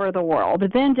all over the world.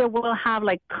 Then they will have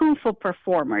like Kung Fu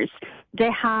performers. They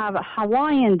have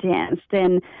Hawaiian dance,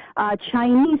 then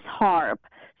Chinese harp.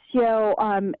 So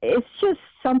it's just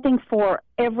something for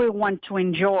everyone to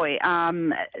enjoy.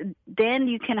 Then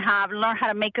you can learn how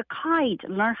to make a kite,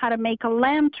 learn how to make a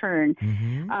lantern.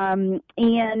 Let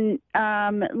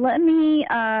me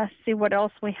see what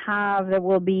else we have. There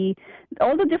will be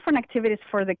all the different activities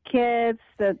for the kids,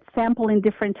 the sampling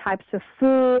different types of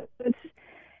foods.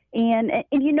 And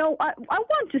you know, I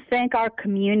want to thank our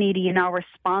community and our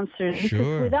sponsors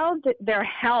because without their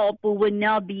help, we would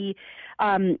not be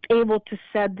able to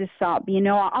set this up. You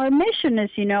know, our mission is,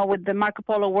 you know, with the Marco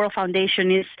Polo World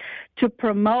Foundation is to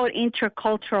promote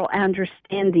intercultural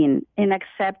understanding and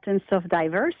acceptance of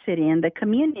diversity in the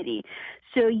community.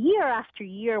 So year after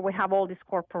year, we have all these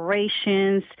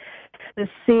corporations, the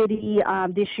city.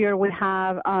 This year we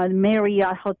have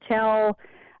Marriott Hotel,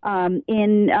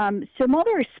 and some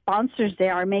other sponsors that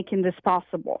are making this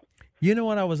possible. You know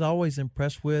what I was always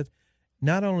impressed with?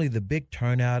 Not only the big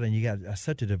turnout, and you got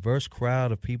such a diverse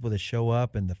crowd of people that show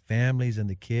up, and the families and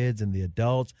the kids and the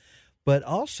adults, but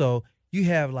also you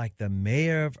have like the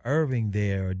mayor of Irving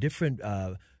there, or different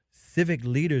civic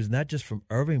leaders, not just from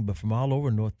Irving, but from all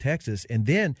over North Texas. And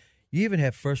then you even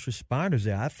have first responders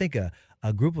there. I think a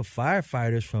group of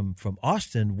firefighters from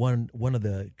Austin won one of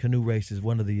the canoe races,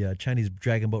 one of the Chinese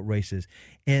dragon boat races.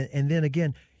 And then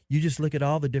again, you just look at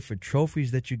all the different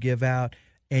trophies that you give out,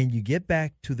 and you get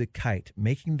back to the kite,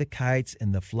 making the kites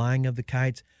and the flying of the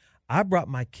kites. I brought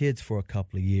my kids for a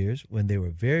couple of years when they were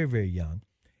very, very young,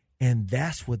 and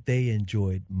that's what they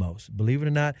enjoyed most. Believe it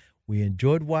or not, we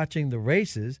enjoyed watching the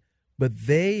races, but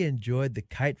they enjoyed the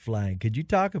kite flying. Could you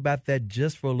talk about that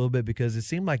just for a little bit? Because it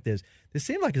seemed like there's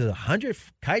 100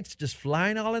 kites just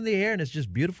flying all in the air, and it's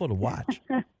just beautiful to watch.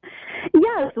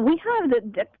 Yes, we have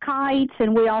the kites,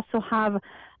 and we also have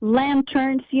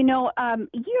lanterns. You know,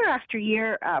 year after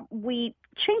year, we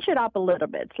change it up a little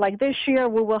bit. Like this year,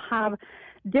 we will have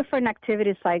different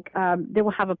activities. Like they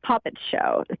will have a puppet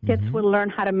show. The kids will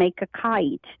learn how to make a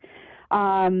kite,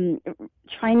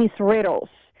 Chinese riddles.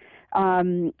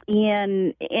 And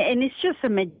it's just a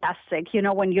majestic, you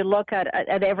know, when you look at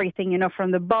everything, you know,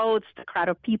 from the boats, the crowd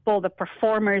of people, the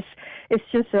performers, it's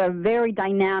just a very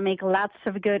dynamic, lots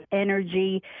of good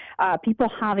energy, people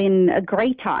having a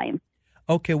great time.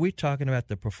 Okay, we're talking about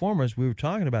the performers. We were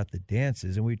talking about the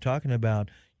dances, and we were talking about,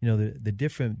 you know, the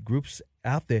different groups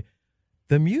out there.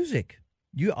 The music,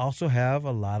 you also have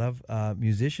a lot of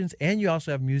musicians, and you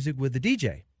also have music with the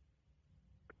DJ.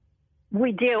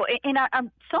 We do, and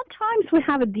sometimes we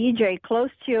have a DJ close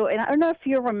to, and I don't know if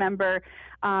you remember,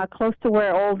 close to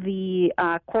where all the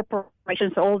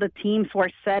corporations, all the teams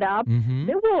were set up.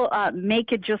 They will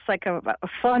make it just like a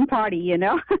fun party, you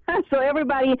know. So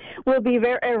everybody will be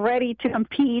very ready to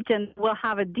compete, and we'll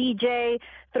have a DJ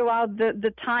throughout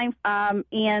the time,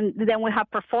 and then we'll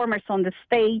have performers on the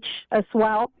stage as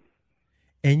well.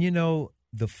 And you know,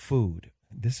 the food.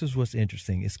 This is what's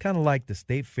interesting. It's kind of like the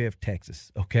State Fair of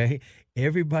Texas, okay?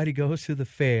 Everybody goes to the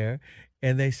fair,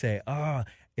 and they say, oh,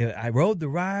 I rode the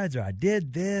rides, or I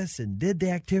did this and did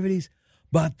the activities,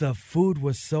 but the food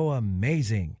was so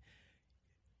amazing.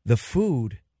 The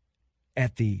food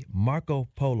at the Marco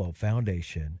Polo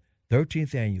Foundation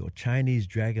 13th Annual Chinese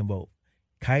Dragon Boat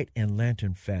Kite and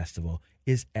Lantern Festival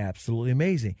is absolutely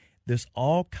amazing. There's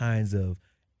all kinds of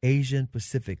Asian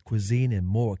Pacific cuisine and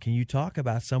more. Can you talk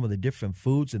about some of the different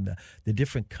foods and the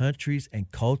different countries and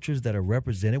cultures that are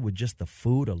represented with just the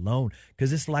food alone?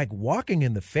 Because it's like walking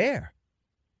in the fair.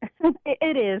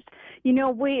 It is. You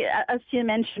know, we, as you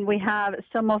mentioned, we have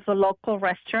some of the local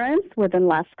restaurants within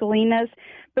Las Colinas,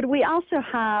 but we also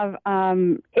have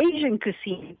Asian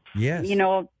cuisine. Yes. You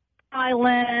know,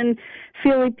 Thailand,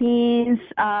 Philippines,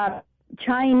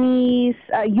 Chinese,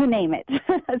 you name it.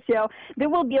 So there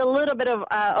will be a little bit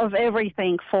of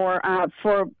everything for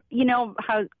you know,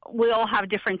 how we all have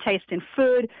different tastes in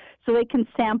food, so they can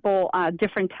sample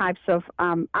different types of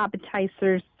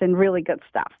appetizers and really good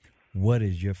stuff. What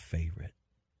is your favorite?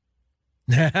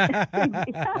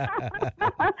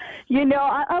 You know,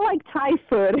 I like Thai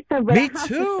food. But Me I have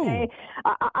too. To say,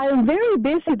 I'm very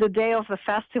busy the day of the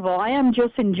festival. I am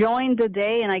just enjoying the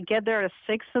day, and I get there at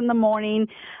 6 in the morning,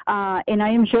 and I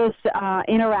am just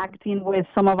interacting with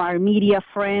some of our media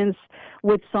friends,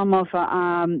 with some of,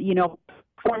 you know,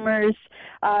 performers.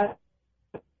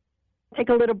 Take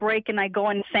a little break, and I go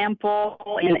and sample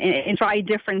and try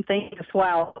different things as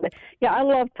well. But yeah, I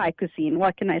love Thai cuisine.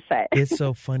 What can I say? It's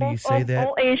so funny you say that.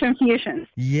 All Asian fusions.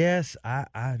 Yes, I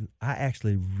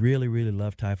actually really, really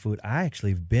love Thai food. I actually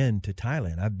have been to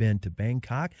Thailand. I've been to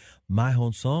Bangkok, Mae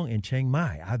Hon Son, and Chiang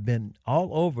Mai. I've been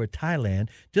all over Thailand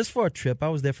just for a trip. I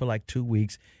was there for like 2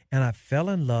 weeks, and I fell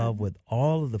in love with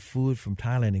all of the food from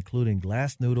Thailand, including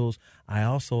glass noodles. I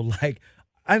also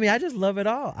I just love it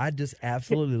all. I just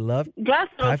absolutely love glass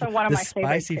noodles are one of my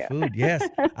favorites. The spicy food, yes.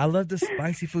 I love the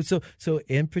spicy food. So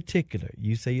in particular,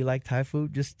 you say you like Thai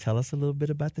food. Just tell us a little bit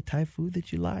about the Thai food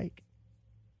that you like.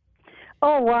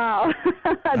 Oh, wow.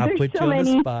 I put you on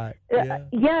the spot. Yeah.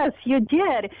 Yes, you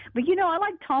did. But, I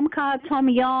like Tomcat, Tom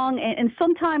Young, and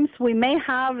sometimes we may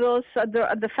have those at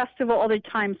the festival, other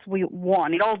times we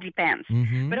won't. It all depends.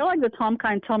 Mm-hmm. But I like the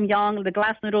Tomcat and Tom Young. The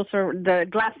glass noodle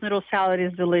salad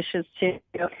is delicious, too.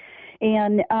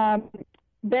 And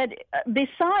but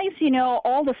besides,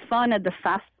 all the fun at the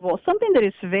festival, something that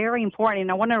is very important, and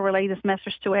I want to relay this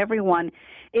message to everyone,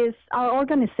 is our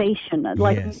organization,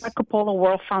 like Marco Polo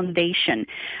World Foundation.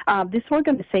 This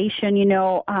organization,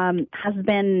 has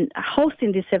been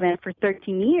hosting this event for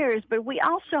 13 years, but we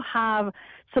also have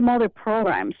some other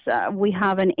programs. We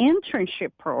have an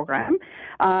internship program,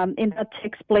 and that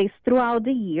takes place throughout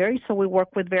the year. So we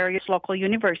work with various local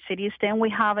universities. Then we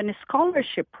have a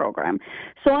scholarship program.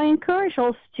 So I encourage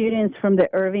all students from the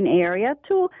Irving area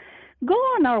to go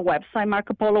on our website,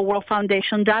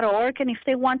 MarcoPoloWorldFoundation.org, and if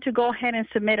they want to go ahead and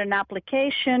submit an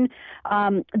application,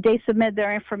 they submit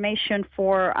their information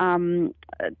for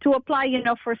to apply,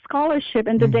 for scholarship.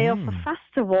 And the day of the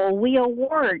festival, we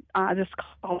award the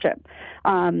scholarship.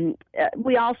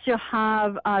 We also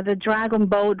have the Dragon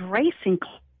Boat Racing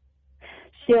Club.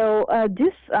 So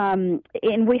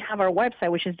and we have our website,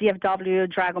 which is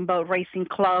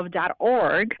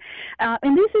dfwdragonboatracingclub.org,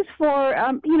 and this is for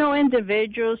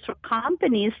individuals or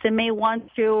companies that may want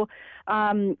to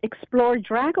explore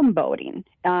dragon boating.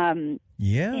 And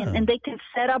they can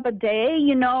set up a day,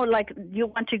 like you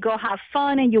want to go have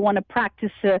fun and you want to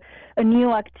practice a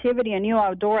new activity, a new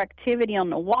outdoor activity on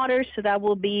the water. So that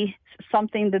will be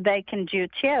something that they can do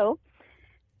too.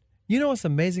 You know what's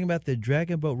amazing about the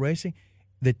dragon boat racing?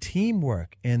 The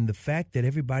teamwork and the fact that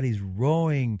everybody's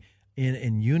rowing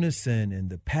in unison, and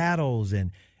the paddles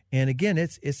and again,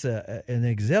 it's an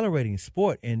exhilarating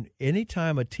sport. And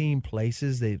anytime a team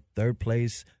places the third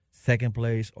place, second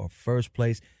place, or first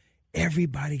place,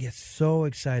 everybody gets so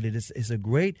excited. It's a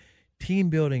great team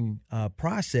building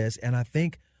process, and I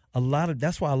think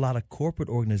that's why a lot of corporate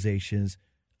organizations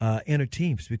enter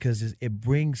teams, because it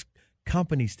brings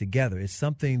companies together. It's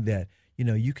something that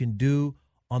you can do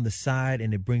on the side,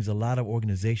 and it brings a lot of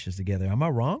organizations together. Am I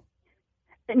wrong?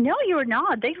 No, you're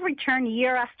not. They return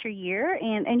year after year,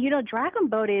 and dragon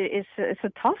boat is a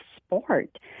tough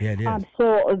sport. Yeah, it is.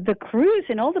 So the crews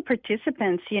and all the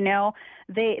participants,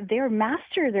 they're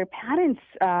master their paddling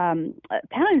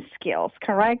skills,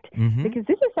 correct? Mm-hmm. Because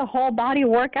this is a whole body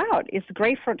workout. It's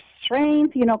great for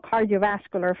strength,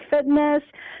 cardiovascular fitness.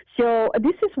 So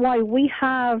this is why we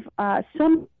have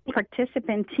some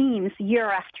participant teams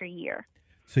year after year.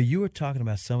 So you were talking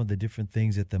about some of the different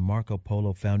things that the Marco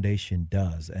Polo Foundation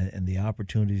does, and the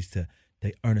opportunities to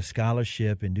earn a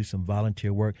scholarship and do some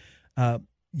volunteer work.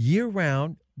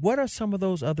 Year-round, what are some of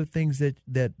those other things that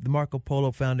the Marco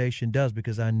Polo Foundation does?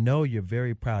 Because I know you're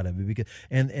very proud of it.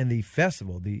 And the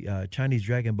festival, the Chinese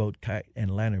Dragon Boat Kite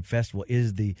and Lantern Festival,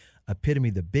 is the epitome,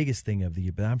 the biggest thing of the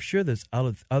year. But I'm sure there's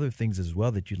other things as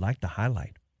well that you'd like to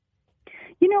highlight.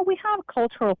 We have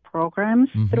cultural programs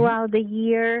throughout the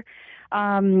year.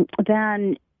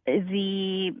 Then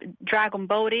the dragon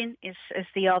boating is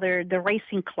the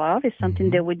racing club is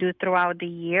something that we do throughout the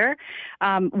year.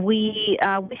 We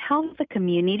help the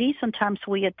community. Sometimes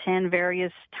we attend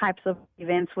various types of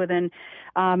events within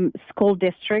school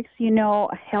districts,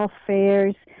 health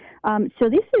fairs. So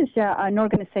this is an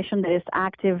organization that is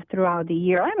active throughout the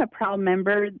year. I'm a proud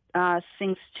member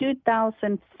since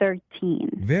 2013.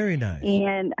 Very nice.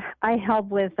 And I help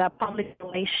with public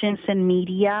relations and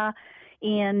media.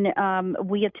 And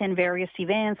we attend various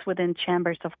events within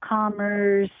chambers of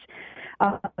commerce,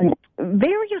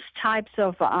 various types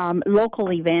of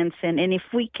local events. And if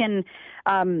we can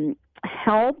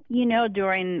help,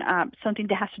 during something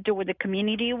that has to do with the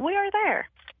community, we are there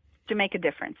to make a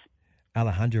difference.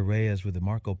 Alejandra Reyes with the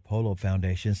Marco Polo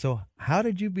Foundation. So how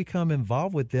did you become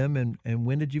involved with them, and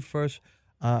when did you first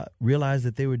realize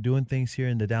that they were doing things here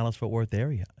in the Dallas-Fort Worth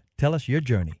area? Tell us your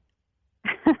journey.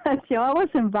 So I was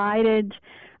invited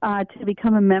to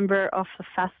become a member of the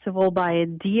festival by a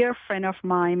dear friend of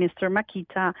mine, Mr.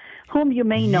 Makita, whom you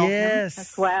may know him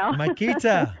as well.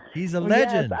 Makita, he's a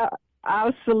legend. Yes,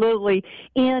 absolutely.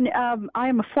 And I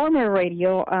am a former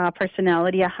radio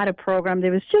personality. I had a program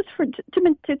that was just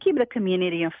to keep the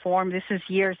community informed. This is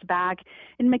years back.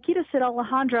 And Makita said,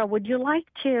 Alejandra, would you like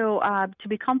to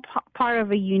become part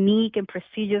of a unique and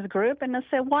prestigious group? And I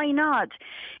said, why not?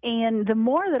 And the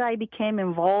more that I became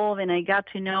involved and I got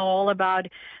to know all about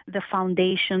the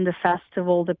foundation, the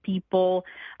festival, the people,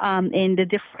 and the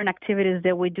different activities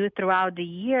that we do throughout the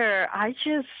year, I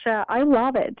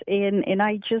love it. And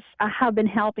I have been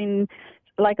helping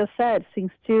like I said,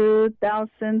 since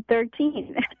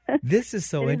 2013. This is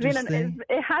so interesting.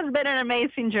 It has been an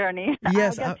amazing journey.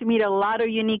 Yes, I got to meet a lot of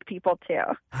unique people, too.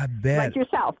 I bet. Like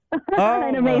yourself. Oh,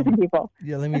 and amazing people.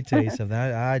 Yeah, let me tell you something.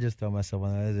 I just throw myself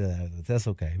on that. That's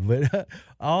okay. But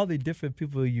all the different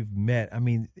people you've met, I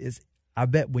mean, I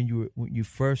bet when you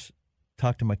first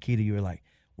talked to Makita, you were like,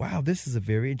 wow, this is a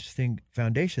very interesting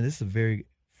foundation. This is a very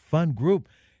fun group.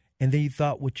 And then you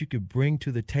thought what you could bring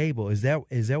to the table. Is that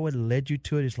what led you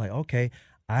to it? It's like, okay,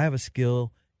 I have a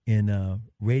skill in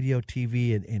radio,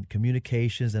 TV, and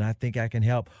communications, and I think I can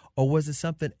help. Or was it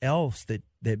something else that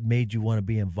made you want to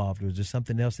be involved? Or was there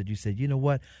something else that you said, you know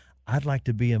what, I'd like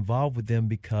to be involved with them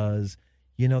because,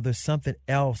 there's something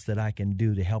else that I can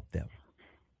do to help them?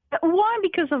 One,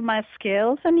 because of my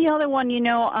skills, and the other one,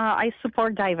 I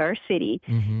support diversity.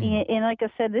 Mm-hmm. And like I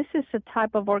said, this is a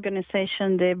type of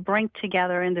organization that bring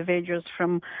together individuals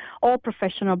from all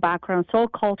professional backgrounds, all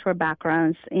cultural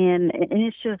backgrounds, and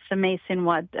it's just amazing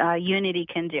what unity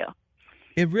can do.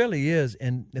 It really is,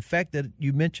 and the fact that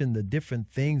you mentioned the different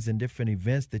things and different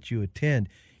events that you attend,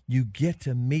 you get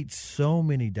to meet so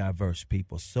many diverse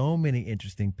people, so many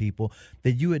interesting people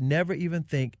that you would never even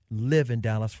think live in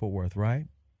Dallas-Fort Worth, right?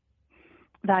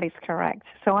 That is correct.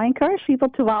 So I encourage people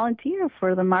to volunteer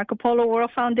for the Marco Polo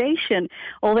World Foundation.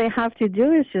 All they have to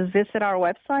do is just visit our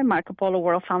website,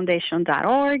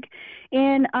 marcopoloworldfoundation.org,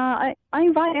 and I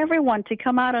invite everyone to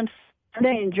come out on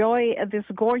Sunday, enjoy this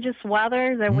gorgeous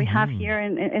weather that we have here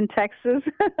in Texas,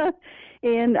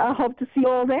 and I hope to see you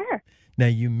all there. Now,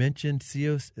 you mentioned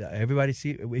everybody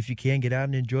if you can, get out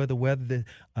and enjoy the weather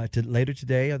later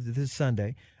today or this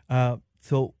Sunday.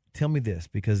 So tell me this,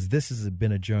 because this has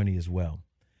been a journey as well.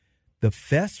 The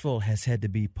festival has had to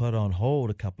be put on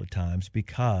hold a couple of times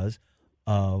because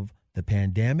of the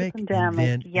pandemic, and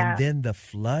then the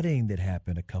flooding that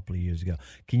happened a couple of years ago.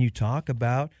 Can you talk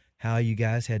about how you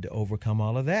guys had to overcome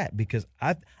all of that? Because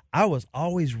I was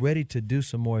always ready to do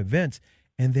some more events,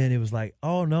 and then it was like,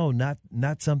 oh no, not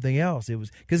something else. It was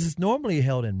because it's normally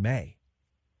held in May.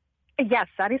 Yes,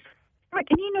 that is right.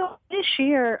 And this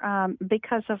year,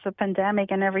 because of the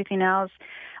pandemic and everything else,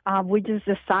 we just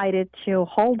decided to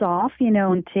hold off,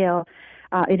 until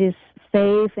it is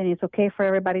safe and it's okay for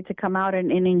everybody to come out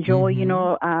and enjoy,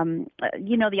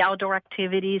 the outdoor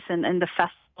activities and the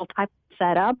festival type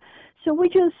setup. So we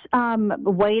just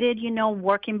waited,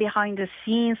 working behind the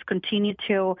scenes, continue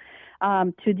to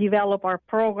develop our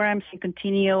programs and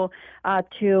continue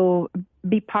to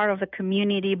be part of the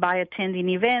community by attending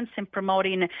events and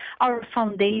promoting our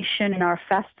foundation and our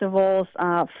festivals,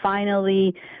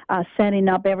 finally setting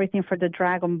up everything for the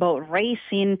Dragon Boat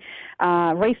Racing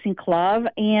Club.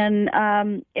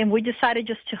 And we decided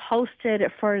just to host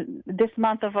it for this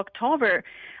month of October,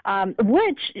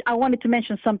 which I wanted to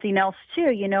mention something else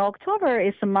too. October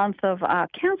is a month of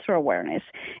cancer awareness,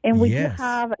 and we do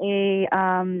have a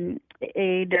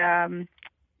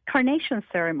carnation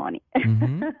ceremony.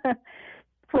 Mm-hmm.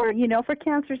 for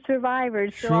cancer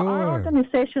survivors. Sure. So our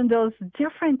organization does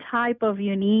different type of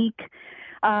unique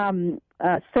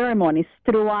ceremonies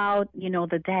throughout,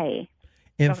 the day.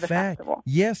 In fact,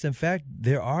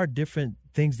 there are different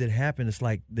things that happen. It's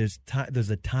like there's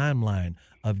a timeline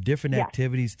of different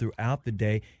activities throughout the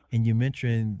day, and you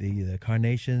mentioned the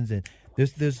carnations, and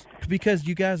there's because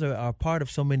you guys are part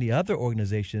of so many other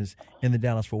organizations in the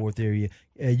Dallas-Fort Worth area.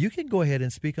 You can go ahead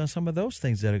and speak on some of those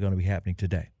things that are going to be happening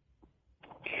today.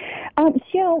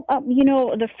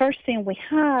 The first thing we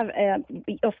have,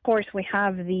 of course, we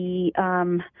have the,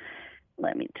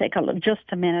 let me take a look, just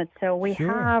a minute. So we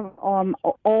have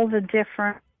all the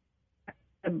different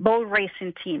boat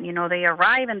racing team. They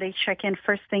arrive and they check in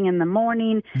first thing in the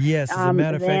morning. Yes, as a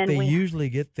matter of fact, they usually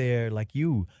get there like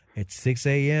you at 6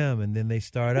 a.m. and then they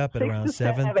start up at around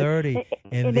 7:30,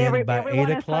 and then by 8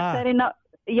 o'clock.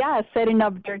 Setting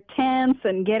up their tents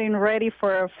and getting ready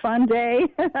for a fun day.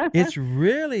 It's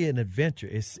really an adventure.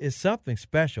 It's something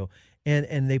special,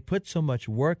 and they put so much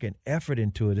work and effort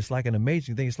into it. It's like an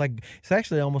amazing thing. It's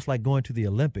actually almost like going to the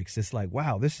Olympics. It's like,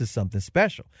 wow, this is something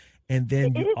special. And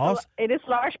then it is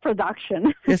large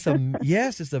production. It's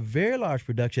a very large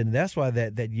production. And that's why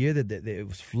that year that it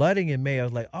was flooding in May, I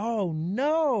was like, oh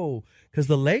no, because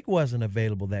the lake wasn't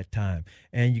available that time,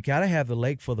 and you got to have the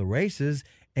lake for the races.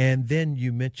 And then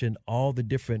you mentioned all the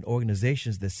different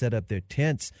organizations that set up their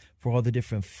tents for all the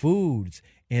different foods.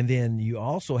 And then you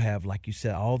also have, like you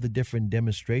said, all the different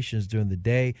demonstrations during the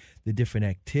day, the different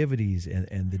activities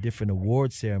and the different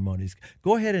award ceremonies.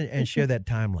 Go ahead and share that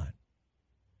timeline.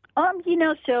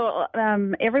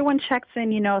 Everyone checks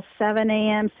in, 7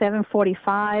 a.m.,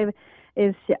 7:45.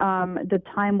 is the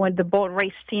time when the boat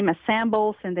race team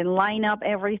assembles and then line up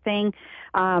everything.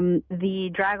 The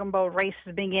dragon boat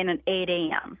races begin at 8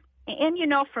 a.m. And,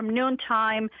 from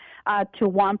noontime to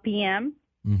 1 p.m.,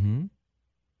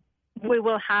 we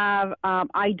will have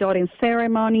eye-dotting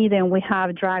ceremony. Then we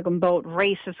have dragon boat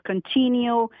races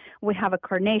continue. We have a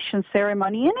coronation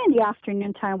ceremony. And in the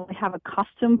afternoon time, we have a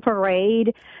costume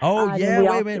parade. Oh, yeah.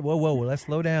 Wait a minute. Whoa. Let's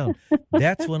slow down.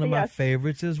 That's one of my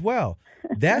favorites as well.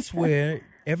 That's where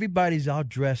everybody's all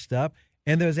dressed up,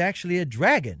 and there's actually a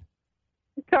dragon.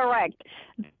 Correct.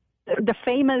 The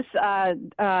famous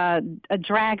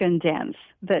dragon dance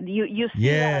that you see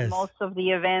at most of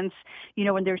the events,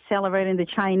 when they're celebrating the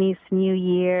Chinese New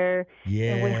Year.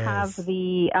 Yes. And we have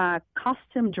the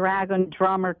costume dragon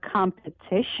drummer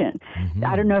competition.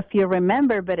 I don't know if you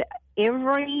remember, but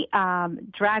every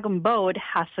dragon boat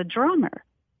has a drummer.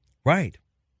 Right.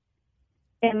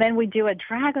 And then we do a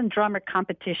dragon drummer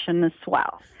competition as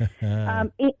well.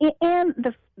 And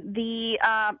the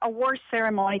award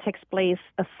ceremony takes place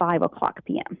at 5 o'clock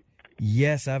p.m.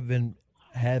 Yes, I've been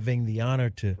having the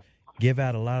honor to give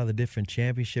out a lot of the different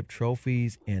championship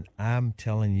trophies, and I'm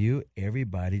telling you,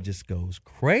 everybody just goes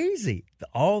crazy.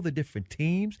 All the different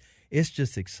teams, it's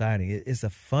just exciting. It's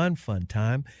a fun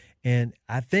time. And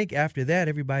I think after that,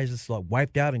 everybody's just like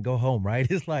wiped out and go home, right?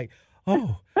 It's like,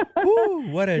 oh,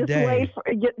 woo, what a day.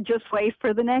 Just wait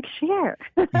for the next year.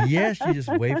 Yes, you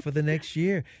just wait for the next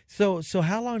year. So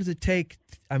how long does it take?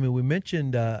 I mean, we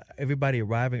mentioned everybody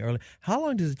arriving early. How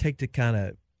long does it take to kind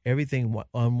of everything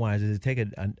unwinds? Does it take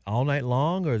an all night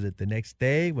long, or is it the next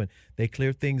day when they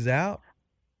clear things out?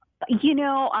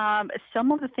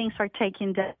 Some of the things are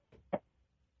taking days.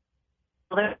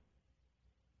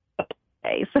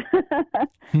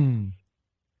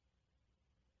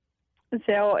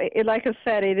 So, like I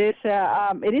said, it is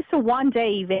a one-day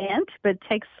event, but it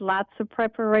takes lots of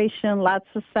preparation, lots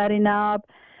of setting up,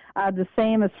 the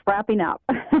same as wrapping up.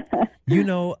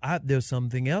 There's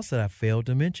something else that I failed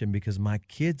to mention because my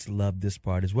kids love this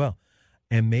part as well,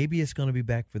 and maybe it's going to be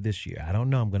back for this year. I don't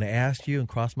know. I'm going to ask you and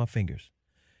cross my fingers.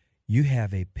 You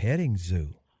have a petting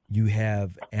zoo. You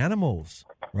have animals,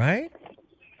 right?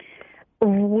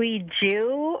 We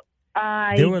do.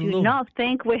 I do not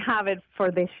think we have it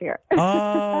for this year.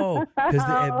 Oh, because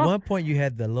at one point you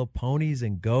had the little ponies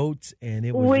and goats, and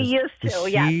it was we used to.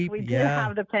 Sheep. Yes, we do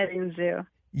have the petting zoo.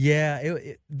 Yeah,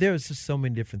 there's just so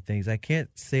many different things. I can't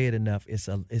say it enough. It's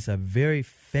a very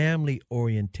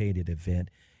family-orientated event,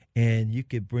 and you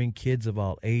could bring kids of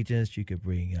all ages. You could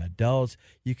bring adults.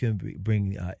 You can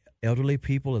bring elderly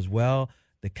people as well.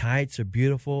 The kites are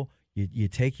beautiful. You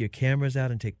take your cameras out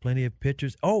and take plenty of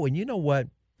pictures. Oh, and you know what?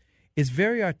 It's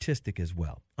very artistic as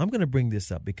well. I'm going to bring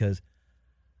this up because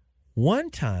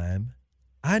one time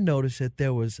I noticed that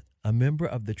there was a member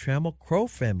of the Trammell Crow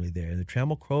family there, the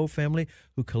Trammell Crow family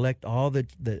who collect all the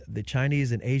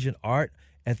Chinese and Asian art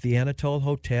at the Anatole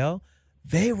Hotel.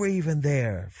 They were even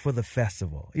there for the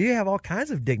festival. You have all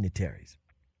kinds of dignitaries.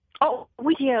 Oh,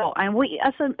 we do. And we,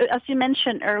 as you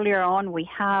mentioned earlier on, we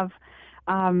have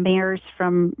mayors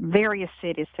from various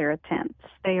cities there attend.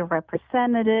 State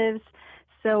representatives.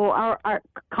 So our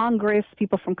Congress,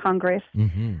 people from Congress,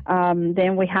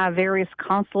 then we have various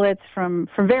consulates from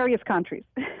various countries.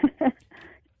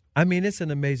 I mean, it's an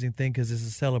amazing thing because it's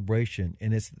a celebration,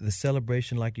 and it's the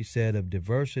celebration, like you said, of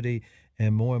diversity,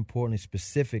 and more importantly,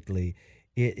 specifically,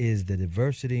 it is the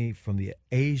diversity from the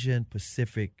Asian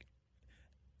Pacific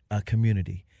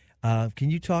community.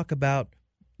 Can you talk about,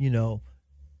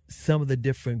 some of the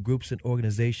different groups and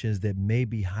organizations that may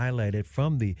be highlighted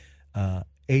from the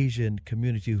Asian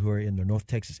community who are in the North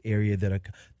Texas area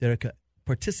that are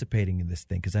participating in this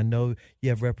thing? Because I know you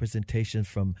have representation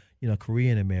from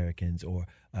Korean Americans or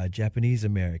Japanese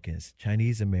Americans,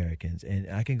 Chinese Americans, and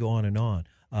I can go on and on.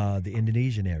 The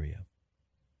Indonesian area.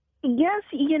 Yes,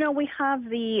 we have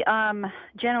the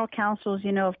general councils,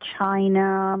 of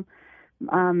China,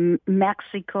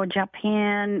 Mexico,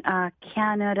 Japan,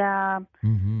 Canada.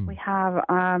 We have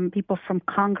people from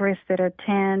Congress that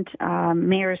attend,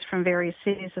 mayors from various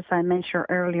cities, as I mentioned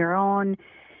earlier on.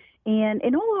 And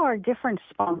in all our different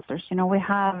sponsors, we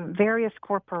have various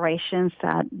corporations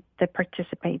that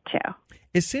participate too.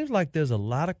 It seems like there's a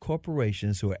lot of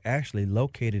corporations who are actually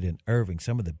located in Irving,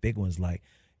 some of the big ones like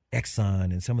Exxon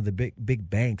and some of the big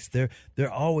banks.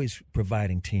 They're always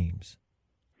providing teams.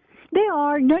 They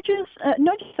are not just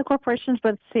the corporations,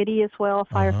 but city as well,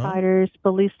 firefighters,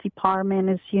 police department,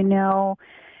 as you know,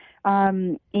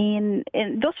 and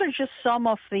those are just some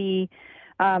of the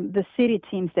city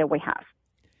teams that we have.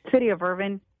 City of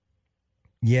Irving.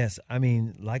 Yes, I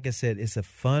mean, like I said, it's a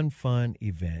fun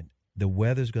event. The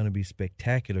weather's going to be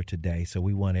spectacular today, so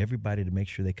we want everybody to make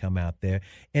sure they come out there.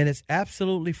 And it's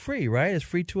absolutely free, right? It's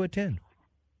free to attend.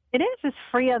 It is. It's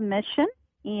free admission,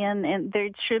 and there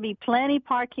should be plenty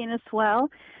parking as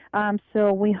well.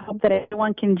 So we hope that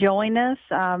everyone can join us.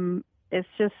 It's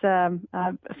just a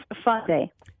fun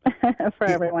day for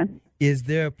everyone. Is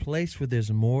there a place where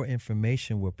there's more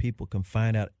information where people can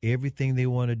find out everything they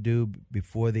want to do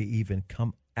before they even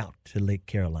come out to Lake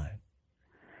Carolyn?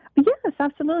 Yes,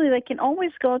 absolutely. They can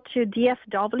always go to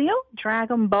DFW,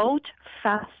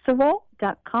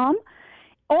 dragonboatfestival.com,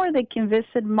 or they can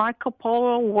visit Marco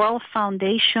Polo World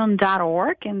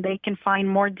Foundation.org, and they can find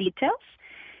more details.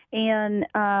 And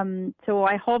so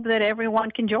I hope that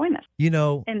everyone can join us. You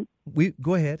know, we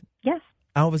go ahead. Yes.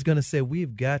 I was going to say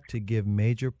we've got to give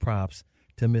major props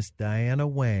to Miss Diana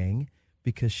Wang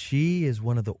because she is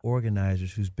one of the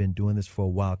organizers who's been doing this for a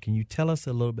while. Can you tell us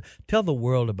a little bit, tell the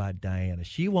world about Diana?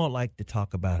 She won't like to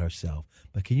talk about herself,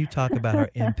 but can you talk about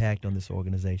her impact on this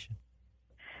organization?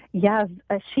 Yes,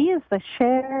 she is the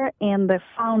chair and the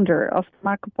founder of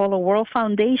Marco Polo World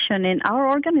Foundation, and our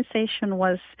organization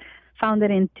was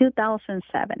founded in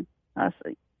 2007.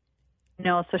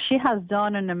 So she has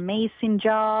done an amazing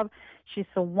job. She's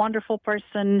a wonderful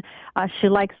person. She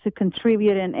likes to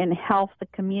contribute and help the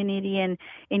community. And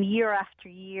year after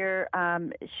year,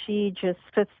 she just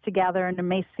puts together an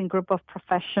amazing group of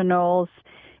professionals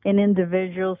and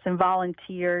individuals and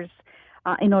volunteers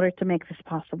in order to make this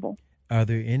possible. Are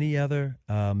there any other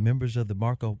members of the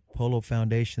Marco Polo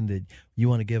Foundation that you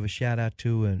want to give a shout out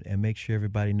to and make sure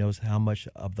everybody knows how much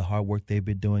of the hard work they've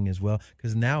been doing as well?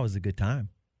 Because now is a good time.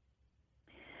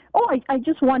 Oh, I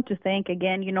just want to thank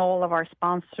again, all of our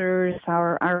sponsors,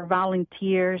 our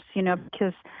volunteers,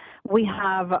 because we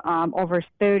have over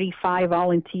 35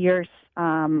 volunteers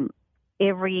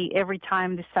every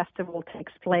time this festival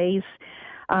takes place.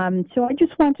 So I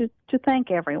just want to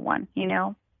thank everyone,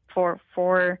 for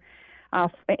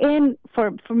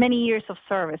many years of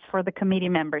service, for the committee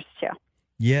members too.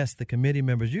 Yes, the committee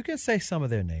members. You can say some of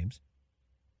their names.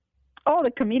 Oh,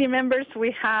 the committee members,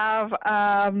 we have,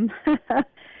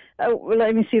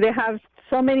 let me see, they have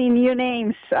so many new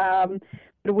names.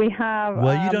 We have...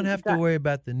 Well, you don't have to worry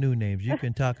about the new names. You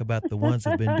can talk about the ones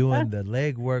that have been doing the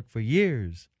legwork for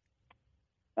years.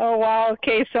 Oh, wow.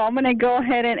 Okay, so I'm going to go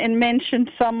ahead and mention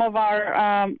some of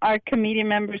our committee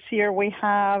members here. We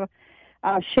have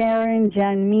Sharon,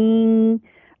 Jianming,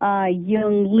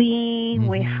 Yung Lee. Mm-hmm.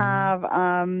 We have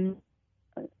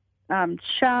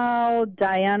Shao,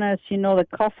 Diana, as you know, the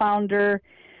co-founder,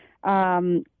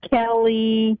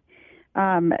 Kelly,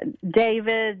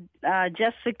 David,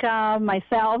 Jessica,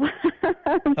 myself.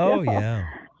 Oh, yeah.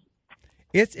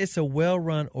 It's a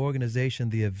well-run organization.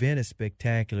 The event is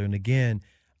spectacular. And again,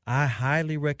 I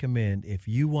highly recommend if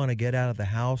you want to get out of the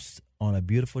house on a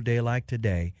beautiful day like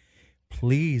today,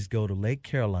 please go to Lake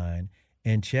Carolyn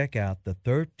and check out the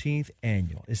 13th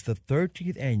annual. It's the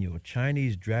 13th annual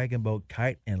Chinese Dragon Boat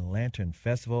Kite and Lantern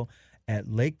Festival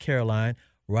at Lake Carolyn,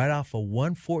 right off of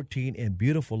 114 in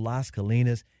beautiful Las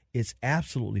Colinas. It's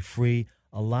absolutely free.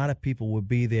 A lot of people will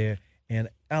be there. And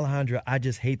Alejandra, I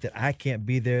just hate that I can't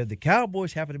be there. The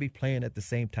Cowboys happen to be playing at the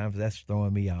same time, so that's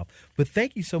throwing me off. But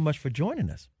thank you so much for joining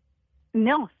us.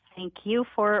 No, thank you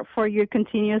for your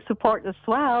continued support as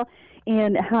well.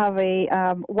 And have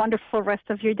a wonderful rest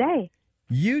of your day.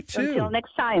 You too. Until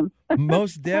next time.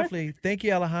 Most definitely. Thank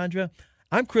you, Alejandra.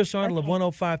 I'm Chris Arnold of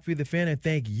 105.3 The Fan, and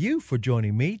thank you for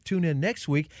joining me. Tune in next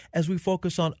week as we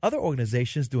focus on other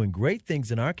organizations doing great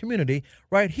things in our community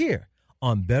right here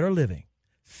on Better Living.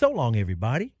 So long,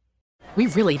 everybody. We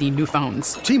really need new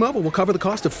phones. T-Mobile will cover the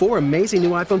cost of 4 amazing new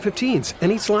iPhone 15s,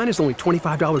 and each line is only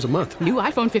 $25 a month. New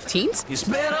iPhone 15s? It's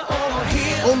better over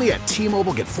here. Only at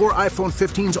T-Mobile, get 4 iPhone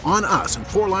 15s on us and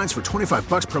 4 lines for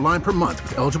 $25 per line per month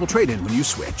with eligible trade-in when you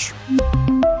switch.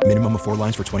 Minimum of 4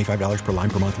 lines for $25 per line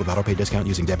per month with autopay discount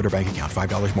using debit or bank account.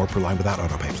 $5 more per line without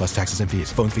autopay, plus taxes and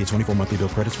fees. Phone fee at 24 monthly bill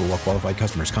credits for well-qualified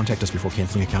customers. Contact us before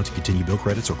canceling account to continue bill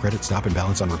credits or credit stop and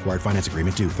balance on required finance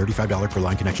agreement due. $35 per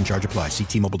line connection charge applies. See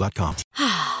T-Mobile.com.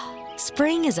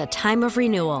 Spring is a time of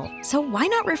renewal, so why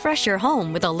not refresh your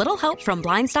home with a little help from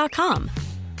Blinds.com?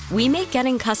 We make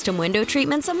getting custom window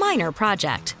treatments a minor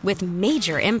project with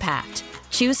major impact.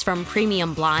 Choose from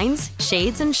premium blinds,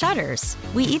 shades, and shutters.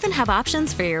 We even have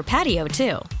options for your patio,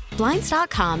 too.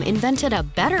 Blinds.com invented a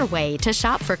better way to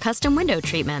shop for custom window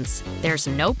treatments. There's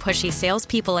no pushy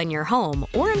salespeople in your home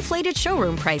or inflated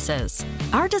showroom prices.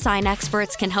 Our design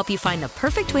experts can help you find the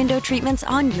perfect window treatments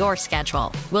on your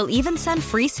schedule. We'll even send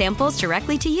free samples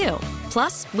directly to you.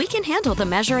 Plus, we can handle the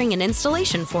measuring and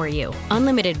installation for you.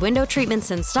 Unlimited window treatments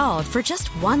installed for just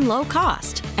one low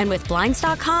cost. And with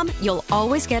Blinds.com, you'll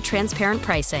always get transparent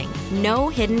pricing. No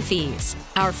hidden fees.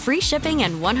 Our free shipping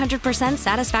and 100%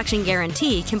 satisfaction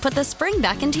guarantee can put the spring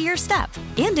back into your step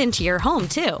and into your home,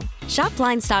 too. Shop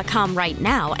Blinds.com right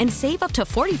now and save up to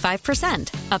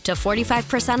 45%. Up to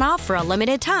 45% off for a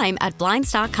limited time at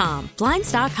Blinds.com.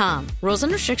 Blinds.com. Rules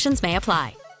and restrictions may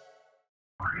apply.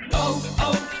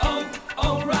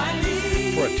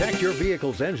 O'Reilly. Protect your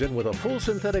vehicle's engine with a full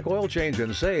synthetic oil change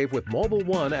and save with Mobile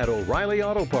One at O'Reilly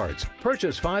Auto Parts.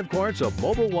 Purchase 5 quarts of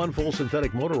Mobile One full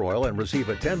synthetic motor oil and receive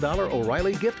a $10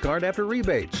 O'Reilly gift card after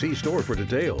rebate. See store for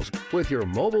details. With your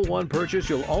Mobile One purchase,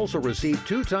 you'll also receive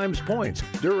 2 times points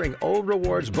during O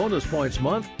Rewards Bonus Points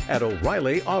Month at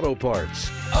O'Reilly Auto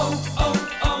Parts.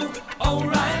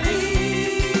 O'Reilly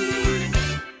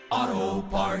Auto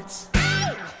Parts.